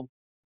optional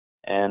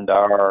and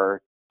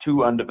are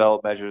two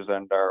undeveloped measures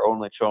and are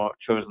only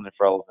chosen if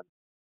relevant.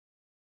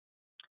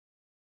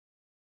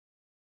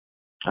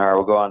 All right,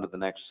 we'll go on to the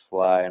next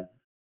slide.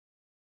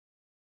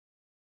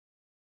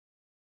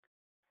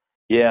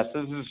 Yeah,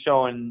 so this is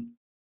showing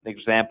an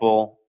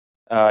example.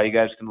 You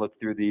guys can look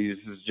through these.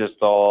 This is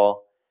just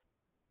all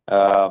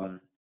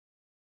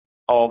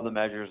of the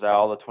measures,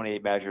 all the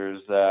 28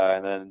 measures,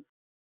 and then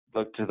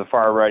look to the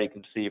far right. You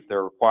can see if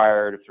they're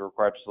required, if they're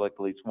required to select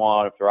at least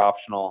one, if they're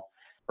optional,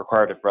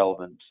 required if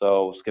relevant.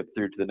 So we'll skip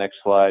through to the next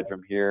slide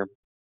from here.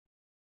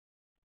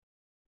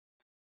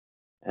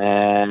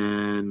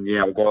 And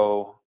yeah,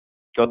 we'll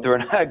go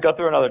through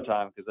another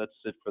time because that's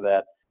it for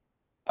that.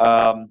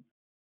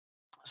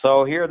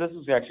 So here, this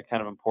is actually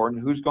kind of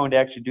important. Who's going to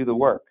actually do the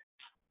work?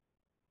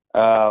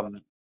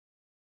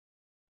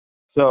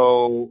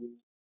 So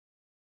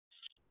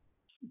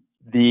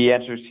the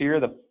answer is here.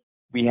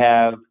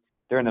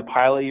 During the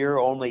pilot year,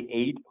 only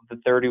 8 of the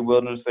 30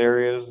 wilderness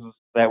areas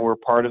that were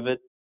part of it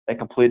that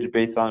completed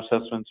baseline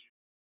assessments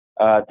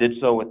did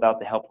so without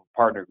the help of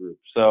partner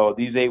groups. So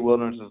these 8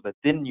 wildernesses that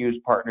didn't use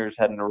partners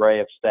had an array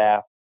of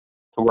staff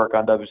to work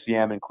on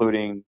WCM,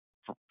 including,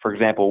 for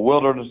example,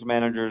 wilderness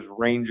managers,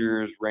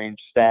 rangers, range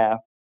staff,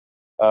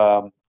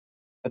 a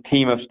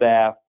team of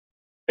staff,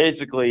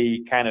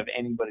 basically kind of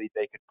anybody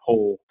they could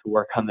pull to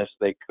work on this,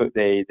 they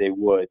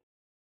would.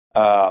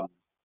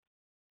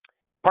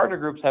 Partner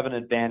groups have an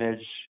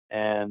advantage,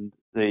 and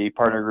the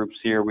partner groups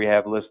here we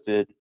have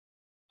listed: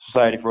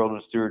 Society for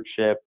Wilderness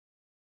Stewardship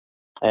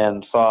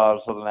and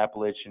SAWS, Southern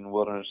Appalachian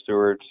Wilderness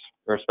Stewards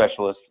or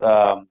Specialists,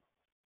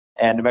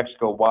 and New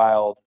Mexico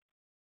Wild.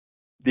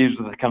 These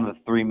are kind of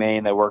the 3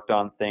 main that worked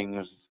on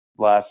things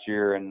last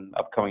year and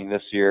upcoming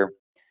this year.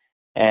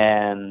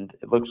 And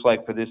it looks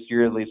like for this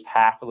year, at least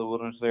half of the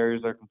wilderness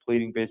areas are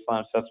completing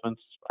baseline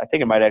assessments. I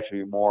think it might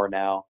actually be more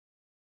now.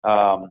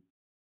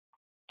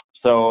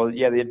 So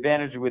yeah, the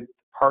advantage with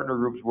partner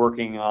groups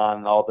working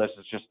on all this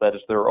is just that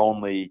it's their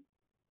only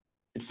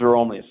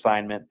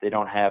assignment. They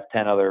don't have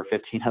 10 other,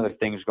 15 other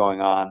things going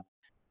on.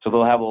 So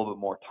they'll have a little bit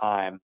more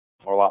time,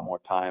 or a lot more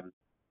time,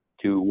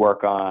 to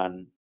work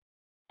on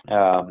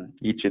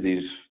each of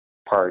these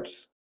parts.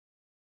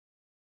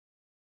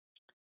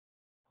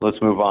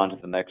 Let's move on to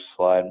the next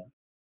slide.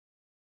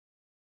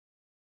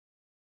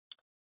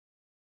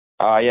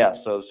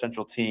 So the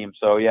central team.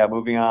 So yeah,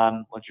 moving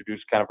on, we'll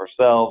introduce kind of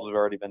ourselves. We've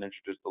already been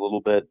introduced a little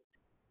bit.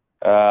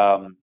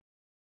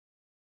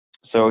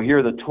 So here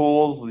are the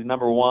tools. The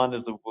number 1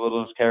 is the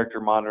Wilderness Character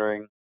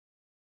Monitoring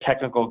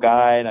Technical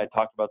Guide. I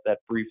talked about that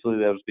briefly.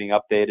 That was being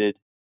updated.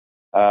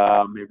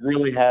 It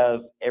really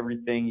has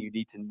everything you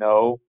need to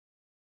know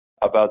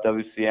about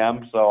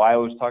WCM. So I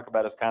always talk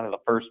about it as kind of the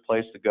first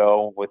place to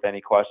go with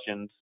any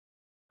questions.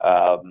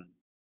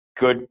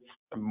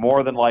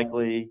 More than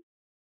likely,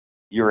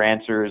 your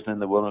answer is in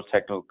the Wilderness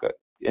Technical Guide.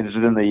 It's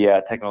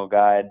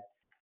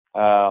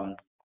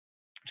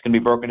going to be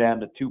broken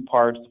down into 2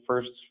 parts. The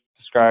first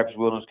describes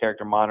wilderness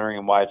character monitoring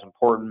and why it's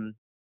important.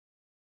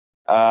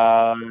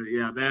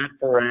 That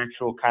for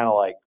actual kind of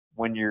like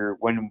when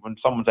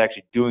someone's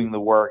actually doing the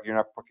work, you're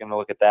not going to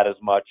look at that as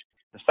much.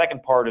 The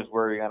second part is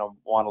where you're going to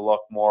want to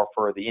look more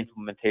for the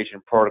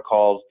implementation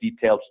protocols,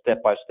 detailed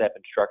step-by-step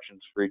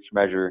instructions for each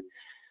measure.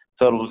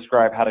 So it'll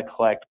describe how to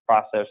collect,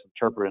 process,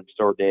 interpret, and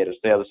store data.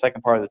 So yeah, the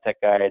second part of the tech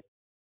guide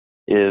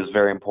is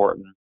very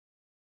important.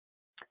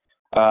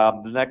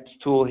 The next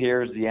tool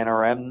here is the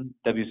NRM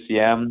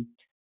WCM,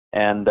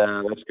 and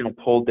it's going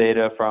to pull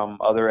data from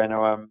other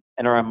NRM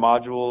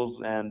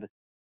modules and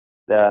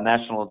the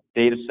national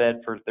data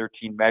set for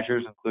 13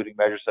 measures, including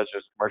measures such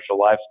as commercial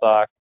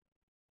livestock,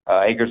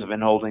 acres of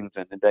inholdings,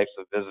 and index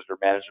of visitor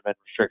management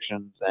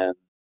restrictions, and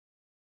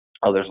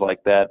others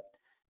like that.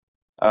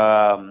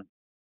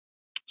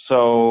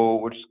 So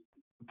what's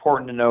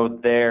important to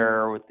note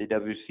there with the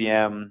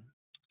WCM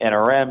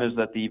NRM is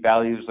that the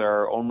values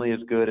are only as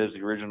good as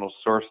the original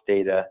source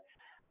data.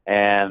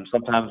 And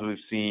sometimes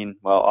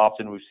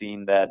often we've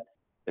seen that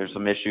there's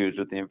some issues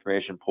with the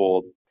information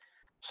pulled.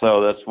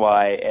 So that's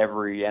why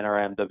every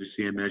NRM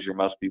WCM measure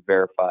must be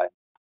verified,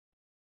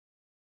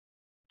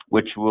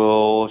 which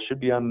should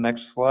be on the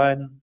next slide,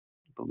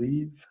 I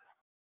believe.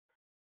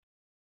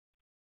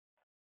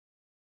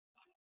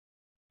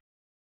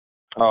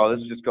 Oh,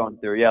 this is just going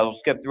through. Yeah, we'll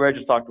skip through. I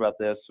just talked about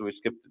this, so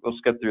we'll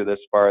skip through this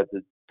part,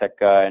 the tech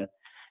guide,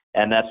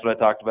 and that's what I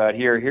talked about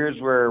here. Here's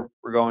where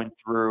we're going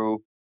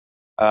through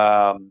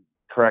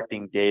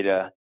correcting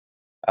data.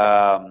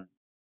 So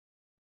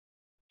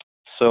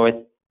I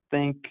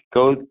think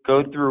go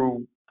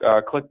through.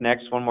 Click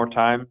next one more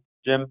time,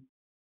 Jim.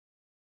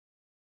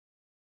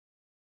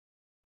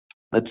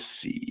 let's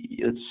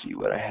see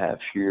what I have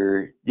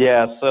here.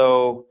 Yeah,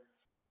 so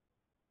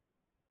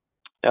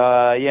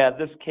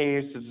this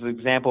case is an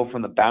example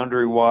from the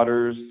Boundary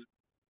Waters,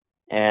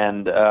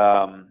 and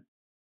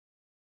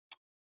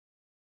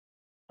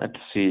let's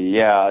see.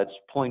 Yeah, it's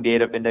pulling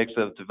data of index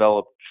of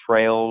developed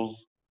trails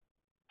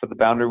for the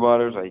Boundary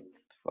Waters.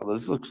 Well,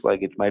 this looks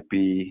like it might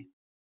be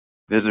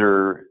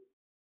visitor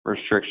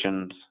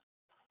restrictions.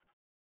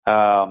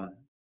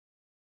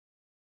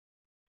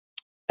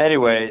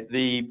 Anyway,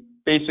 the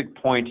basic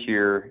point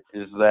here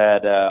is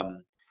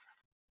that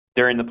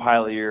during the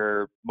pilot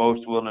year,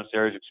 most wilderness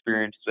areas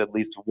experienced at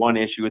least one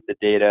issue with the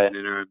data in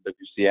NRM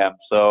WCM.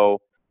 So,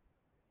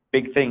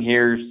 big thing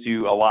here is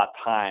to allot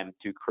time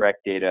to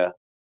correct data,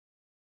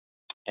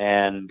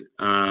 and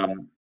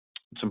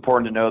it's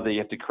important to know that you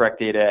have to correct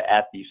data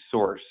at the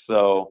source.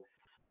 So,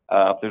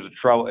 if there's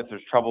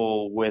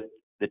trouble with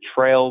the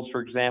trails,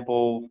 for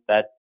example,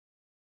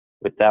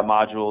 with that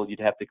module, you'd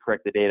have to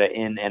correct the data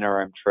in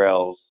NRM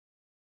trails.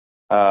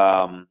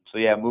 So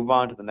yeah, move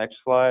on to the next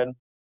slide.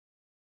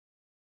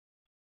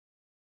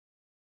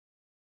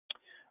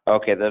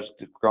 Okay, that's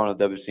growing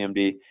to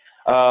WCMD.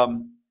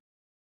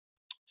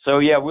 So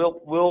yeah,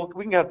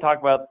 we can talk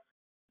about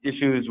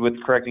issues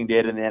with correcting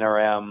data in the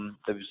NRM,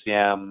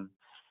 WCM,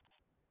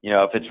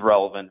 if it's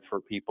relevant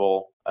for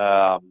people.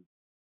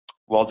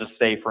 We'll just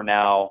say for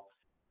now,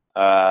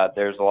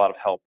 there's a lot of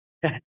help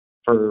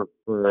for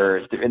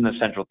in the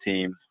central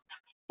team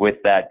with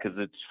that, because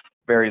it's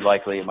very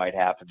likely it might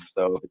happen.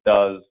 So if it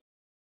does,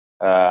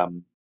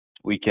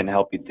 we can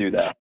help you through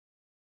that.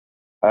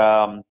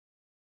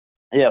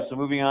 So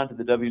moving on to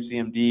the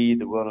WCMD,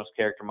 the Wilderness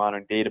Character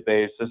Monitoring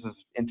Database. This is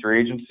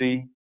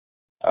interagency.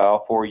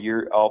 All four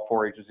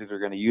agencies are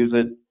going to use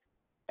it,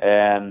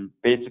 and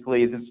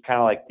basically this is kind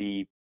of like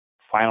the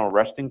final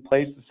resting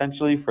place,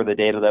 essentially, for the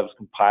data that was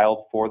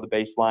compiled for the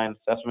baseline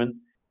assessment,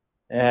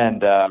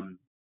 and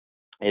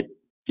it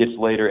gets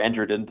later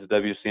entered into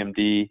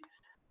WCMD.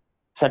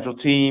 Central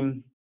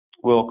team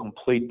will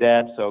complete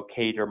that, so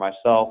Kate or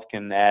myself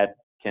can add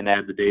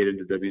the data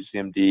into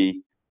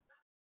WCMD.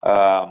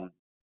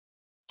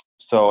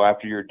 So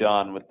after you're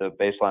done with the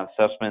baseline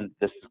assessment,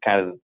 this is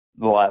kind of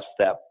the last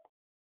step,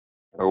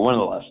 or one of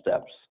the last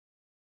steps.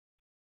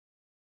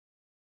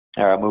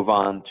 All right, move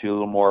on to a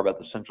little more about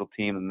the central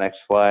team in the next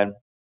slide.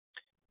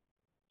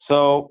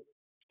 So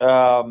we've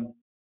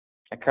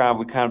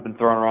kind of been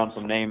throwing around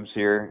some names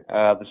here.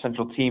 The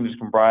central team is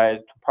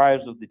comprised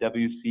of the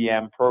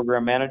WCM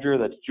program manager,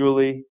 that's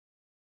Julie,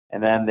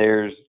 and then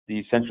there's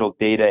the central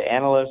data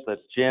analyst,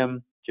 that's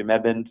Jim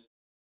Edmonds,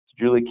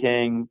 Julie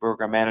King,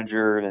 program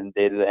manager, and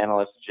data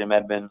analyst Jim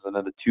Edmonds, and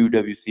then the two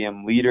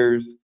WCM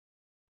leaders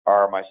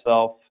are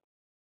myself,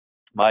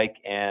 Mike,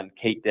 and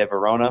Kate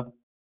DeVerona.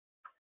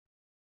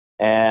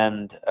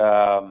 And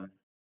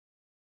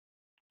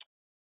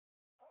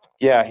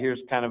here's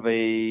kind of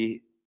a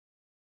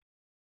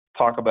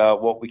talk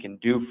about what we can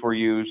do for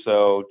you.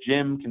 So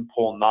Jim can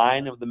pull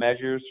 9 of the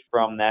measures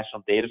from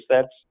national data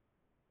sets.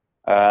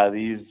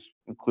 These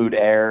include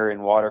air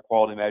and water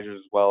quality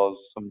measures, as well as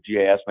some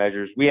GIS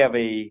measures. We have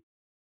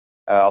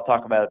I'll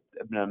talk about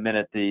in a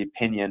minute the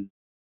opinion,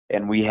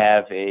 and we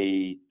have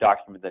a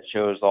document that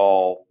shows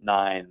all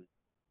 9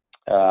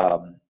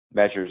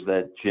 measures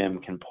that Jim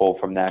can pull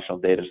from national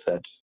data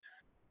sets.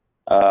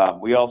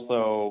 We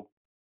also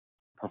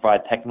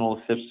provide technical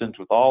assistance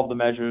with all of the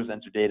measures,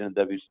 enter data in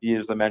WC,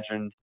 as I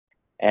mentioned,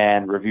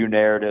 and review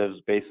narratives,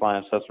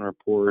 baseline assessment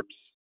reports,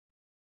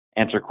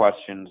 answer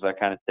questions, that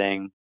kind of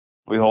thing.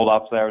 We hold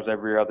office hours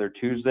every other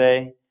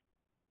Tuesday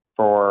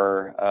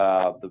for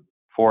the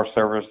Forest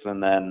Service,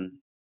 and then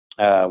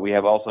we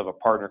also have a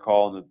partner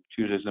call in the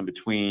Tuesdays in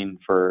between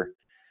for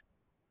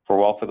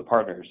the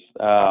partners.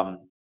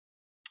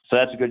 So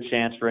that's a good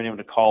chance for anyone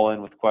to call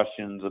in with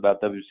questions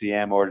about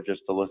WCM or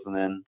just to listen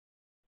in.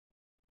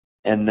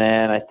 And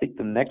then I think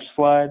the next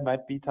slide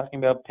might be talking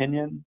about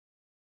opinion.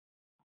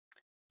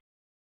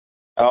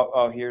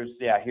 Here's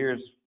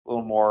a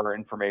little more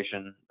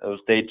information. Those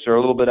dates are a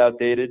little bit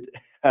outdated,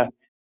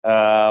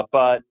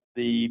 but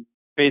the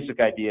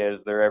basic idea is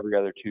they're every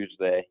other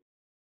Tuesday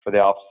for the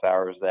office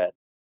hours at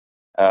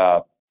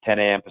 10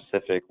 a.m.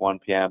 Pacific, 1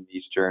 p.m.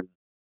 Eastern.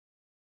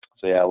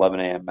 So 11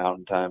 a.m.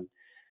 Mountain Time.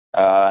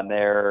 And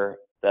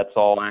that's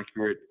all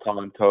accurate,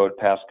 common code,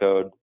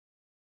 passcode.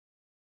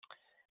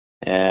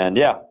 And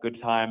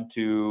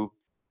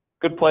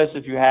good place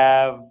if you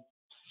have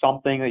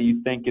something that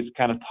you think is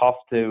kind of tough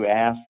to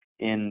ask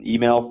in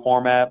email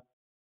format.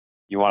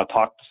 You want to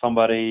talk to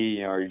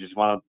somebody, or you just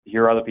want to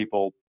hear other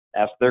people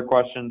ask their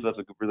questions. That's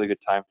a really good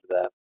time for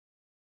that.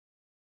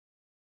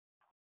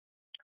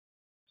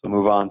 So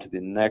move on to the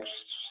next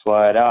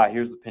slide.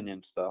 Here's the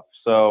opinion stuff.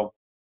 So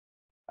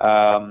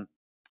a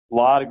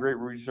lot of great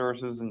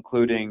resources,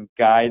 including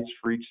guides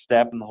for each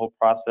step in the whole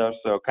process.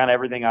 So kind of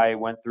everything I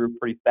went through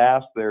pretty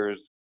fast. There's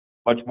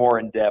much more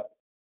in-depth,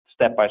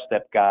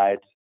 step-by-step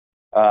guides,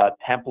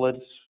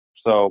 templates.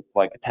 So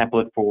like a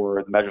template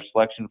for the measure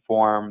selection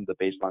form, the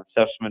baseline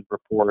assessment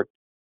report,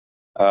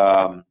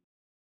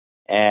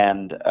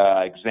 and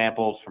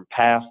examples from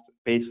past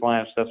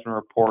baseline assessment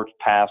reports,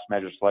 past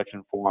measure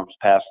selection forms,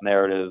 past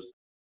narratives,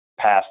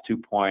 past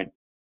 2-point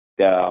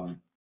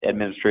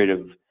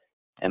administrative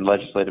and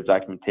legislative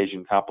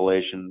documentation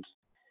compilations.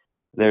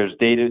 There's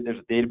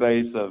a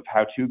database of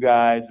how-to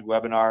guides,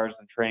 webinars,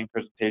 and training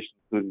presentations,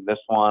 including this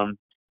one,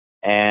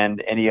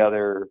 and any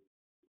other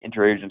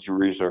interagency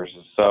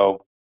resources.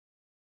 So,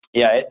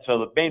 so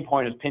the main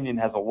point is Pinion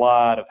has a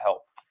lot of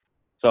help.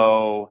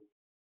 So,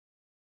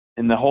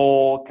 in the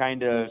whole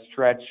kind of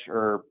stretch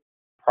or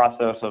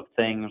process of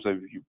things,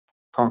 if you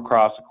come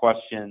across a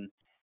question,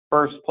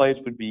 first place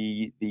would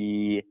be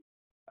the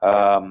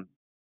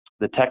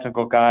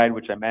technical guide,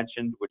 which I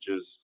mentioned, which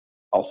is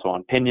also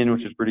on Pinion,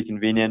 which is pretty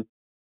convenient.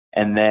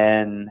 And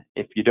then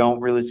if you don't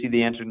really see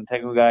the answer in the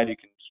technical guide, you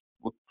can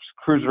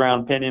cruise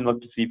around Pinion,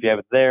 look to see if you have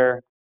it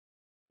there.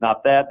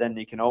 Not that, then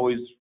you can always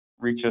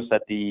reach us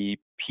at the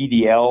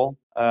PDL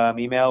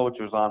email, which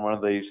was on one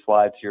of the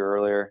slides here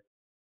earlier.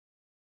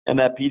 And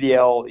that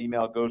PDL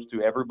email goes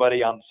to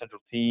everybody on the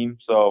central team.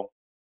 So,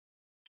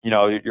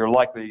 you're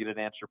likely to get an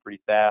answer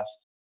pretty fast.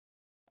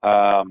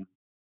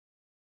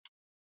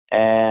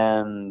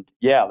 And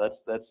yeah,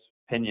 that's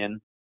Pinion.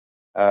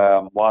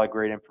 A lot of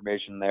great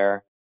information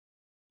there.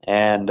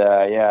 And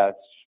to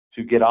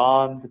get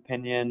on to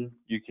Pinion,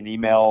 you can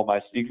email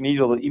that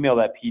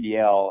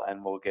PDL,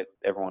 and we'll get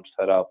everyone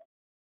set up.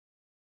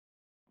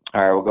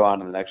 All right, we'll go on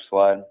to the next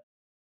slide.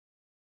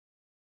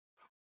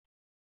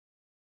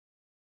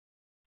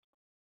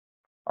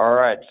 All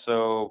right,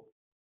 so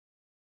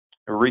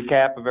a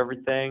recap of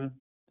everything.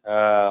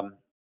 I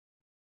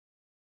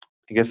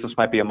guess this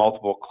might be a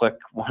multiple click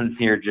one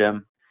here,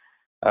 Jim.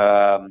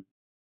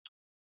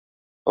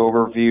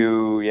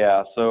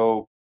 Overview,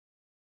 so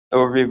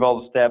overview of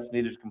all the steps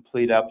needed to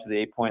complete up to the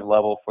 8-point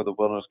level for the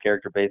wilderness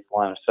character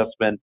baseline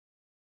assessment.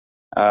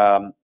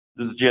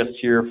 This is just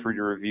here for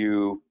your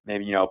review,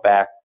 maybe,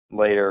 back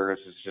later.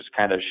 This is just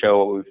kind of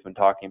show what we've been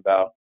talking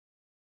about.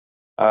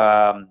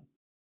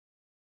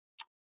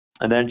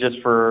 And then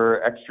just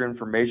for extra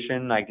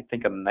information, I can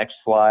think of the next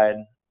slide.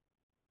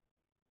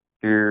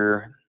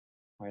 Here,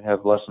 we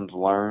have lessons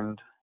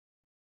learned.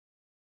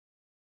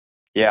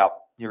 Yeah,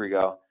 here we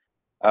go.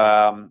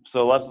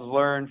 So lessons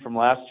learned from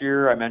last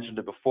year, I mentioned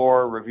it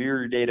before, review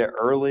your data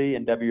early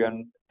in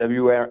NRM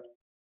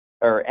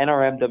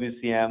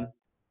WCM,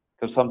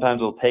 because sometimes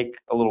it'll take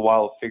a little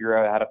while to figure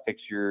out how to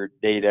fix your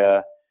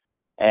data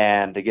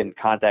and to get in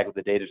contact with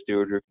the data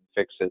steward who can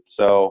fix it.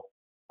 So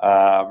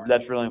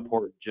that's really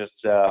important. Just,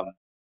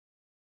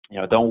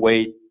 don't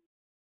wait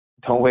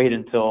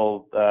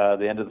until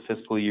the end of the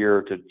fiscal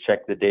year to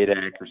check the data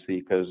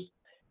accuracy, because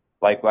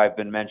like I've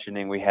been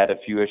mentioning, we had a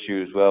few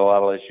issues. We had a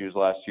lot of issues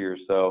last year,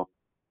 so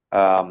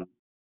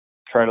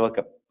try to look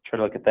at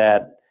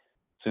that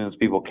as soon as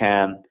people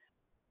can.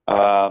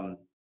 And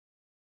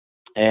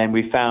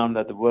we found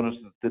that the Wilderness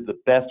did the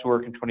best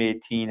work in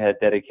 2018, had a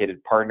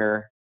dedicated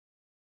partner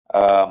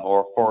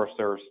or Forest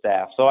Service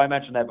staff. So I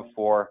mentioned that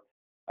before.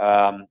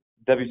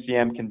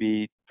 WCM can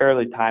be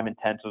fairly time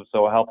intensive,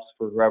 so it helps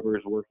for whoever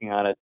is working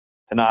on it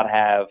to not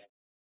have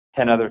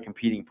 10 other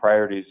competing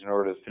priorities in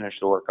order to finish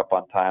the work up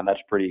on time.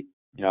 That's pretty,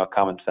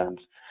 common sense.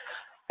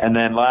 And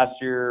then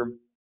last year,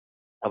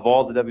 of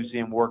all the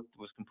WCM work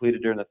was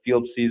completed during the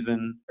field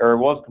season, or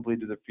was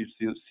completed during the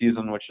field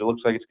season, which it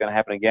looks like it's going to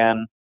happen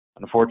again.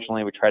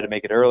 Unfortunately, we tried to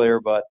make it earlier,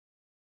 but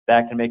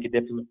that can make it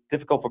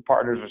difficult for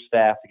partners or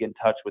staff to get in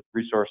touch with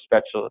resource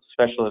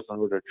specialists in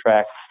order to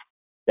track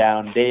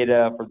down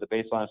data for the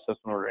baseline assessment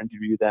or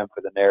interview them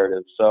for the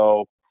narrative.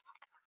 So,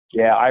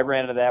 yeah, I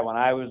ran into that when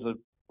I was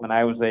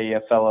a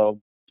fellow.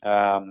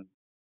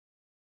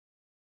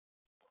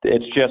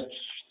 It's just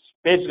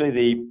basically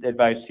the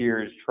advice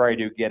here is try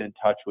to get in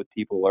touch with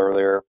people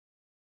earlier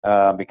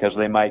because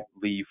they might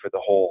leave for the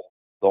whole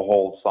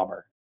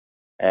summer,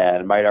 and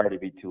it might already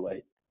be too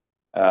late.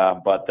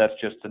 But that's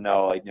just to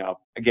know,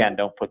 again,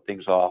 don't put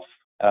things off.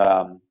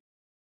 All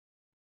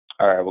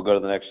right, we'll go to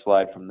the next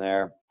slide from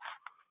there.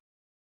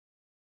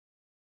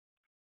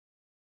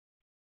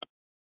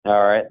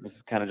 All right, this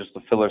is kind of just a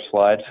filler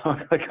slide, so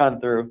I'll click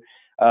on through.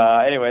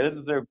 Anyway, this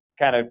is to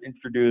kind of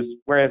introduce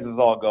where this is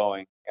all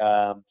going.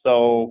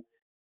 So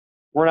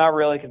we're not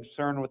really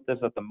concerned with this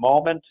at the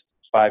moment.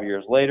 It's 5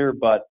 years later,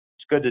 but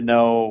it's good to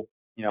know,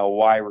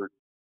 why we're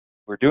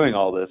doing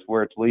all this,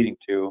 where it's leading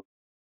to.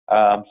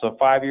 So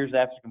 5 years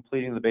after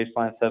completing the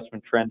baseline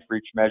assessment, trends for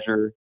each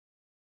measure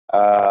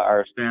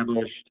are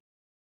established.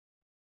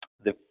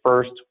 The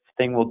first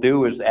thing we'll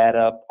do is add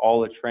up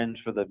all the trends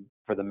for the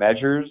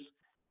measures,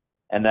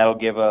 and that'll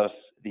give us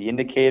the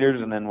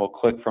indicators, and then we'll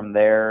click from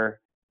there,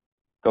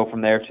 go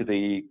from there to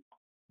the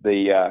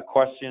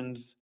questions,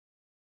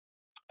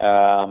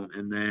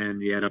 and then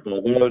you add up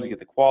all those, you get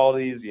the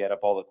qualities, you add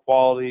up all the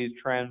qualities,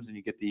 trends, and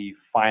you get the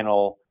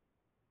final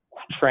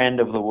trend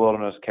of the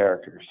wilderness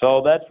character.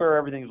 So that's where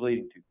everything's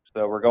leading to.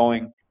 So we're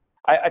going,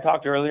 I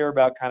talked earlier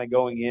about kind of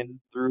going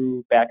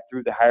back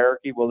through the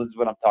hierarchy. Well, this is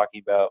what I'm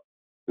talking about.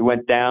 We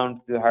went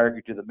down through the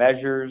hierarchy to the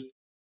measures,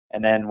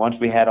 and then once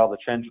we had all the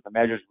trends for the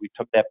measures, we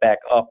took that back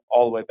up,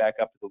 all the way back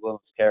up to the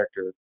wilderness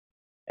character.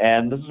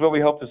 And this is what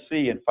we hope to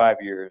see in 5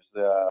 years.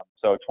 So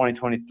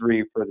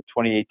 2023 for the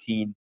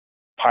 2018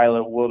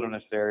 pilot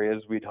wilderness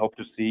areas, we'd hope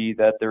to see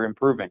that they're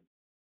improving,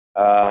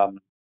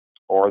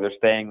 or they're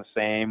staying the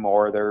same,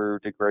 or they're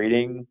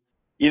degrading.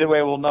 Either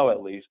way, we'll know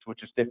at least,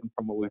 which is different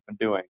from what we've been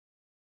doing.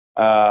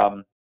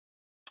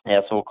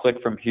 Yeah, so we'll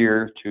click from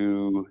here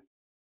to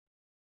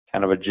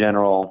kind of a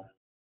general.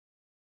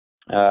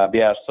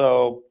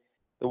 So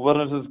the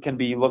wildernesses can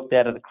be looked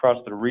at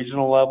across the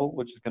regional level,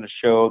 which is going to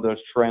show those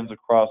trends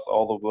across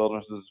all the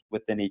wildernesses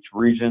within each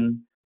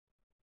region.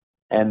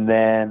 And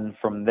then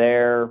from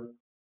there,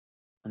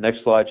 the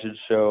next slide should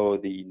show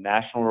the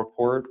national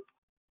report.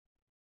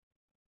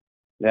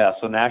 Yeah,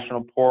 so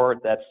national report,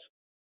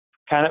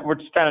 we're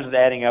just kind of just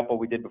adding up what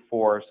we did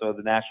before. So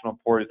the national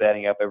report is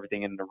adding up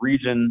everything in the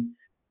region.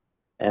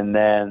 And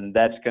then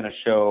that's going to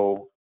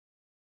show,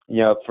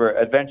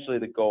 for eventually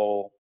the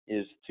goal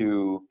is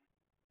to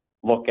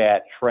look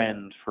at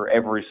trends for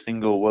every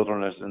single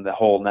wilderness in the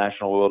whole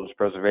National Wilderness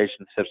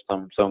Preservation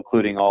System, so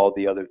including all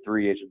the other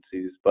 3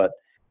 agencies. But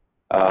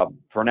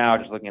for now,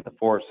 just looking at the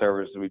Forest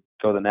Service, we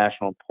go to the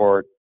national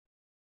report.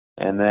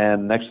 And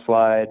then next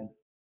slide.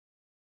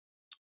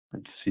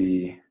 Let's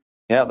see.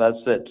 Yeah, that's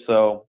it.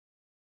 So,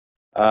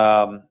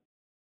 so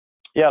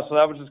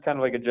that was just kind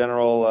of like a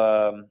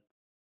general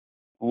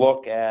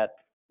look at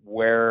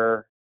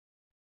where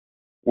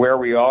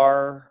we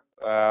are,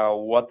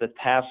 what the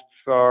tasks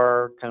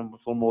are, kind of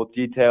with a little more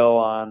detail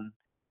on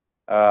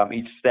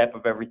each step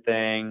of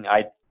everything.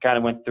 I kind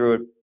of went through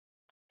it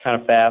kind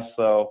of fast,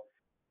 so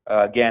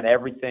again,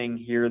 everything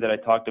here that I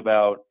talked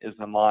about is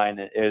online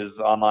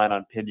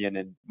on Pinion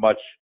in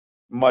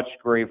much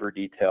graver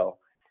detail.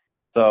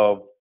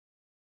 So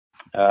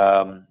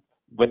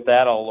with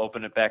that, I'll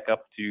open it back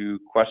up to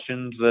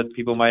questions that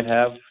people might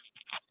have.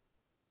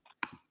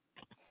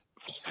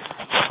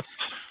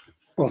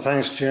 Well,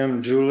 thanks,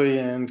 Jim, Julie,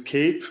 and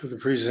Kate for the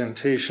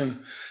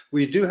presentation.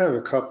 We do have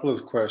a couple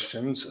of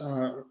questions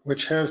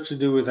which have to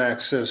do with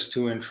access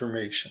to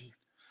information.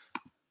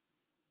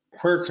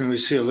 Where can we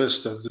see a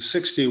list of the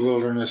 60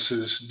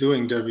 wildernesses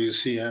doing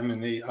WCM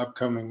in the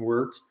upcoming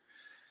work?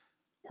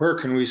 Where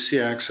can we see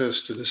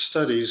access to the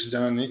studies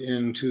done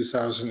in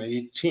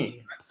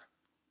 2018?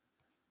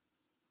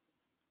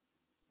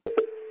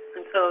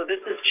 And so this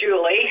is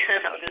Julie,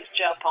 and I'll just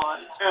jump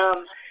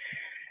on.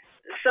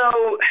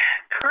 So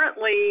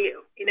currently,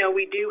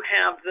 we do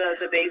have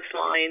the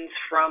baselines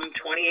from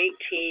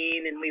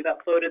 2018, and we've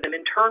uploaded them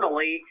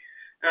internally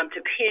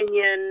to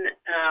Pinion.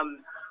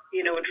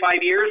 In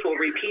 5 years, we'll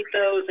repeat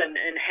those and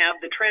have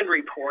the trend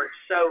reports.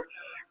 So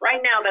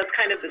right now, that's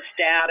kind of the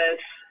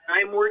status.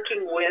 I'm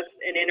working with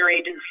an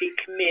interagency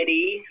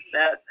committee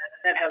that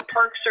has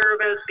Park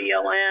Service,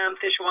 BLM,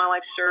 Fish and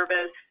Wildlife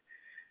Service,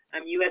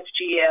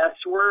 USGS.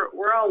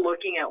 We're all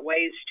looking at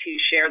ways to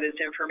share this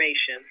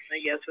information, I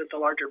guess, with the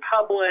larger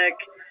public,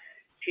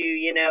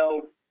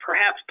 to,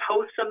 perhaps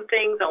post some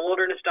things on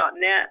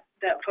wilderness.net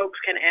that folks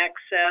can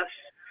access.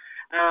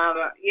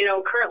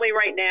 Currently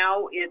right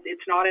now,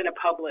 it's not in a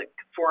public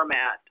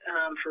format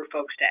for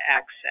folks to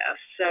access.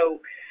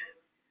 So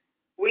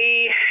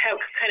we have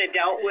kind of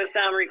dealt with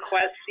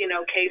requests,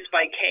 case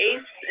by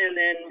case, and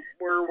then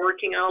we're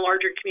working on a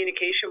larger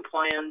communication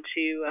plan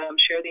to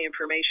share the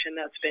information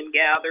that's been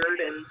gathered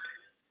and,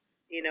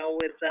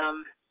 with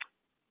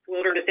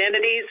wilderness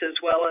entities as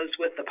well as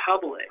with the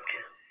public.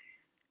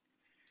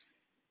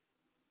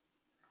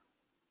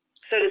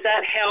 So does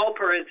that help,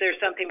 or is there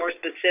something more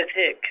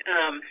specific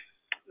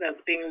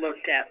that's being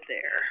looked at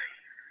there?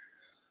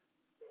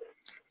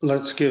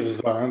 Let's give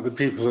the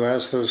people who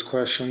ask those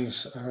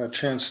questions a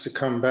chance to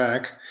come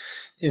back.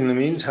 In the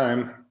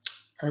meantime,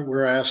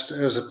 we're asked,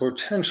 as a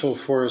potential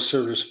Forest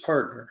Service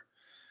partner,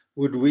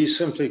 would we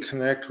simply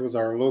connect with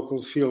our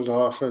local field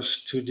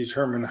office to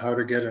determine how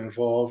to get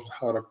involved,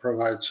 how to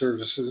provide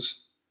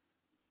services?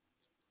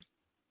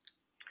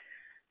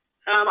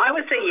 I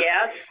would say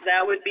yes.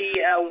 That would be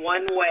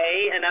one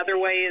way. Another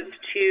way is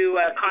to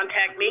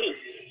contact me,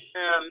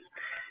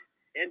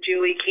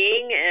 Julie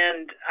King,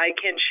 and I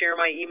can share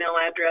my email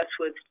address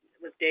with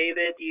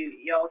David.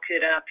 Y'all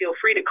could feel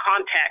free to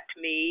contact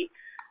me.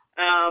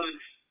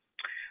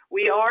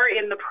 We are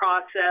in the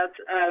process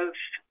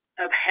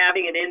of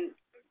having an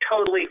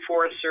totally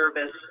Forest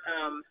Service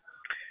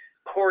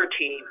core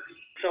team.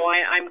 So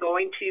I'm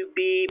going to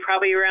be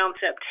probably around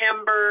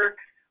September.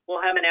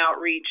 We'll have an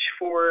outreach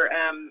for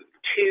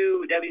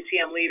 2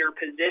 WCM leader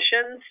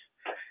positions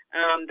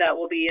that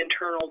will be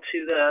internal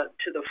to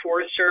the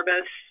Forest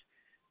Service.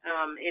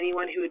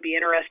 Anyone who would be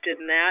interested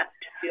in that,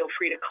 feel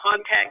free to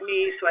contact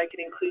me so I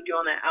can include you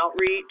on that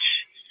outreach.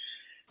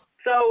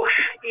 So,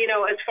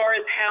 as far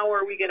as how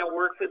are we going to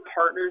work with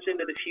partners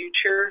into the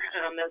future,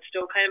 that's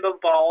still kind of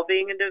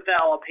evolving and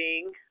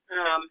developing.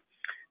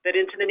 But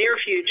into the near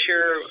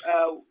future,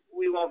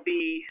 we won't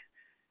be,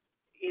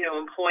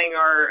 employing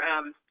our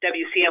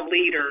WCM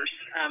leaders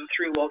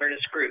through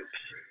wilderness groups.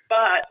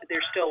 But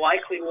there still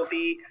likely will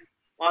be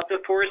lots of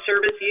Forest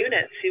Service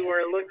units who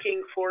are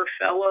looking for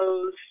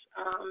fellows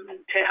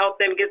to help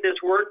them get this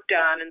work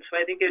done. And so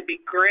I think it'd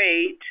be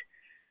great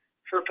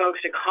for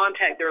folks to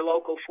contact their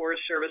local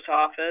Forest Service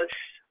office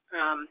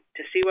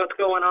to see what's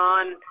going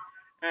on,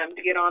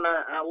 to get on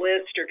a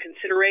list or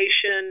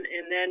consideration,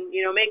 and then,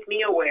 make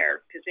me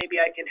aware, because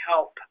maybe I can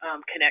help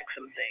connect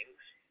some things.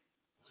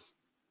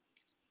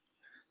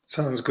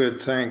 Sounds good,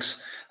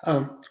 thanks.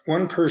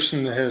 One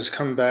person has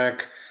come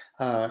back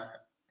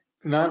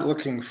not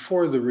looking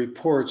for the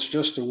reports,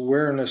 just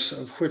awareness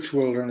of which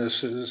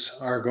wildernesses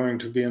are going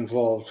to be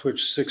involved,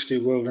 which 60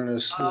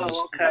 wildernesses.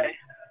 Oh, okay.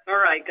 All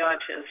right,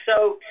 gotcha.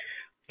 So,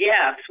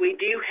 yes, we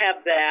do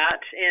have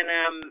that,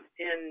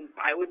 and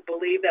I would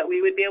believe that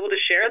we would be able to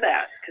share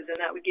that, because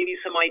then that would give you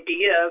some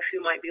idea of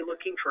who might be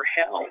looking for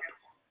help.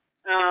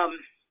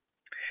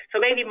 So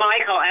maybe,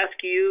 Mike, I'll ask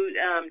you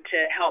to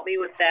help me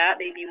with that.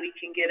 Maybe we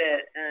can get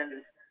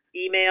an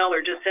email or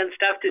just send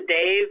stuff to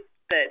Dave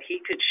that he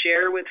could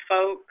share with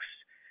folks.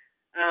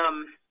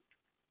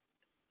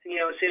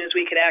 As soon as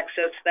we could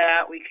access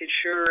that, we could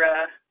sure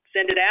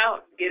send it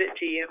out, get it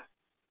to you.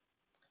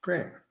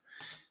 Great.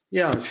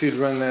 Yeah, if you'd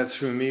run that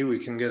through me, we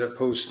can get it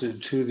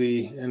posted to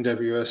the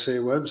NWSA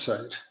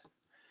website.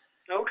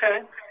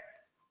 Okay.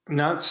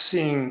 Not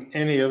seeing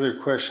any other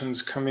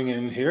questions coming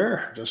in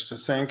here, just a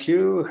thank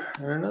you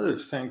and another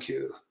thank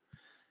you.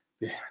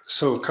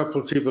 So a couple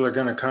of people are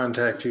going to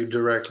contact you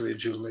directly,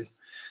 Julie.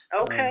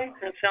 Okay,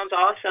 that sounds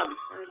awesome.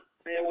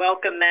 I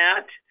welcome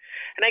that.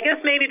 And I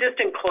guess maybe just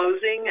in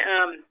closing,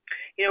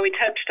 we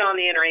touched on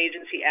the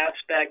interagency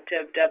aspect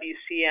of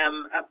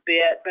WCM a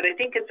bit, but I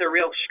think it's a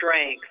real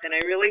strength. And I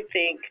really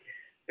think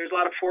there's a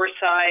lot of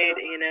foresight,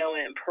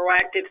 and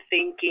proactive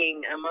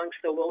thinking amongst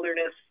the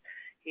wilderness,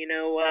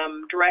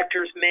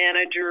 directors,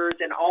 managers,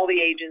 and all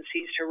the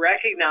agencies to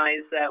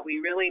recognize that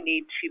we really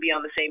need to be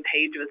on the same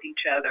page with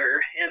each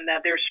other, and that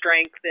there's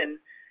strength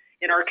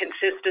in our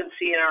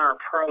consistency in our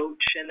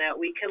approach, and that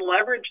we can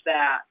leverage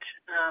that.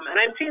 And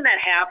I'm seeing that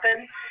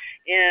happen,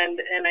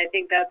 and I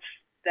think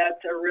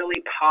that's a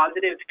really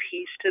positive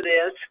piece to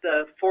this.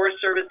 The Forest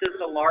Service is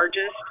the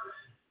largest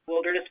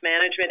wilderness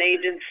management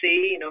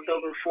agency, with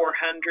over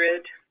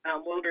 400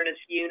 wilderness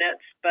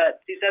units,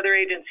 but these other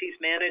agencies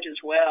manage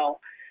as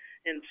well.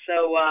 And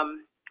so,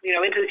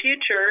 into the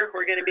future,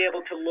 we're going to be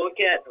able to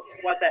look at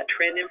what that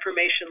trend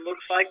information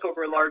looks like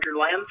over larger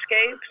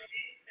landscapes.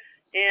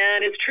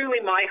 And it's truly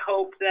my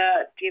hope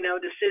that,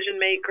 decision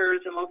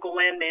makers and local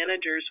land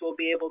managers will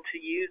be able to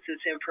use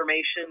this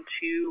information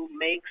to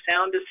make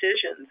sound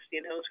decisions,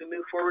 as we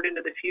move forward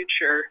into the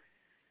future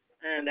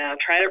and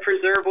try to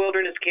preserve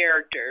wilderness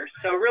character.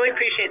 So really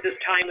appreciate this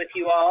time with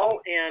you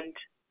all, and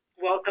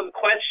welcome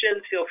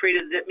questions. Feel free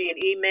to zip me an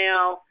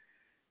email,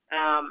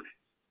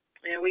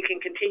 and we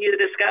can continue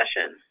the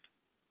discussion.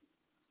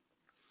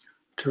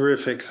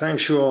 Terrific.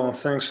 Thanks you all.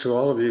 Thanks to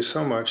all of you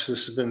so much.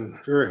 This has been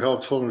very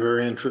helpful and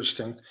very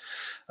interesting.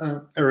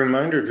 A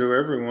reminder to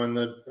everyone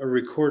that a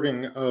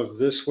recording of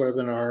this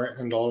webinar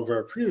and all of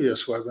our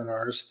previous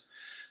webinars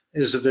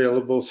is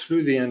available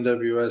through the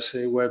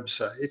NWSA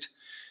website,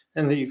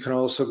 and that you can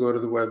also go to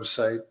the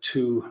website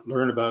to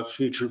learn about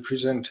future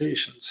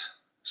presentations.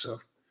 So,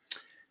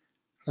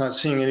 not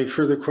seeing any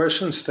further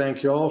questions,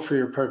 thank you all for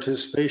your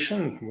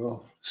participation.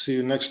 We'll see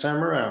you next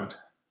time around.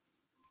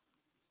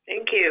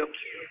 Thank you.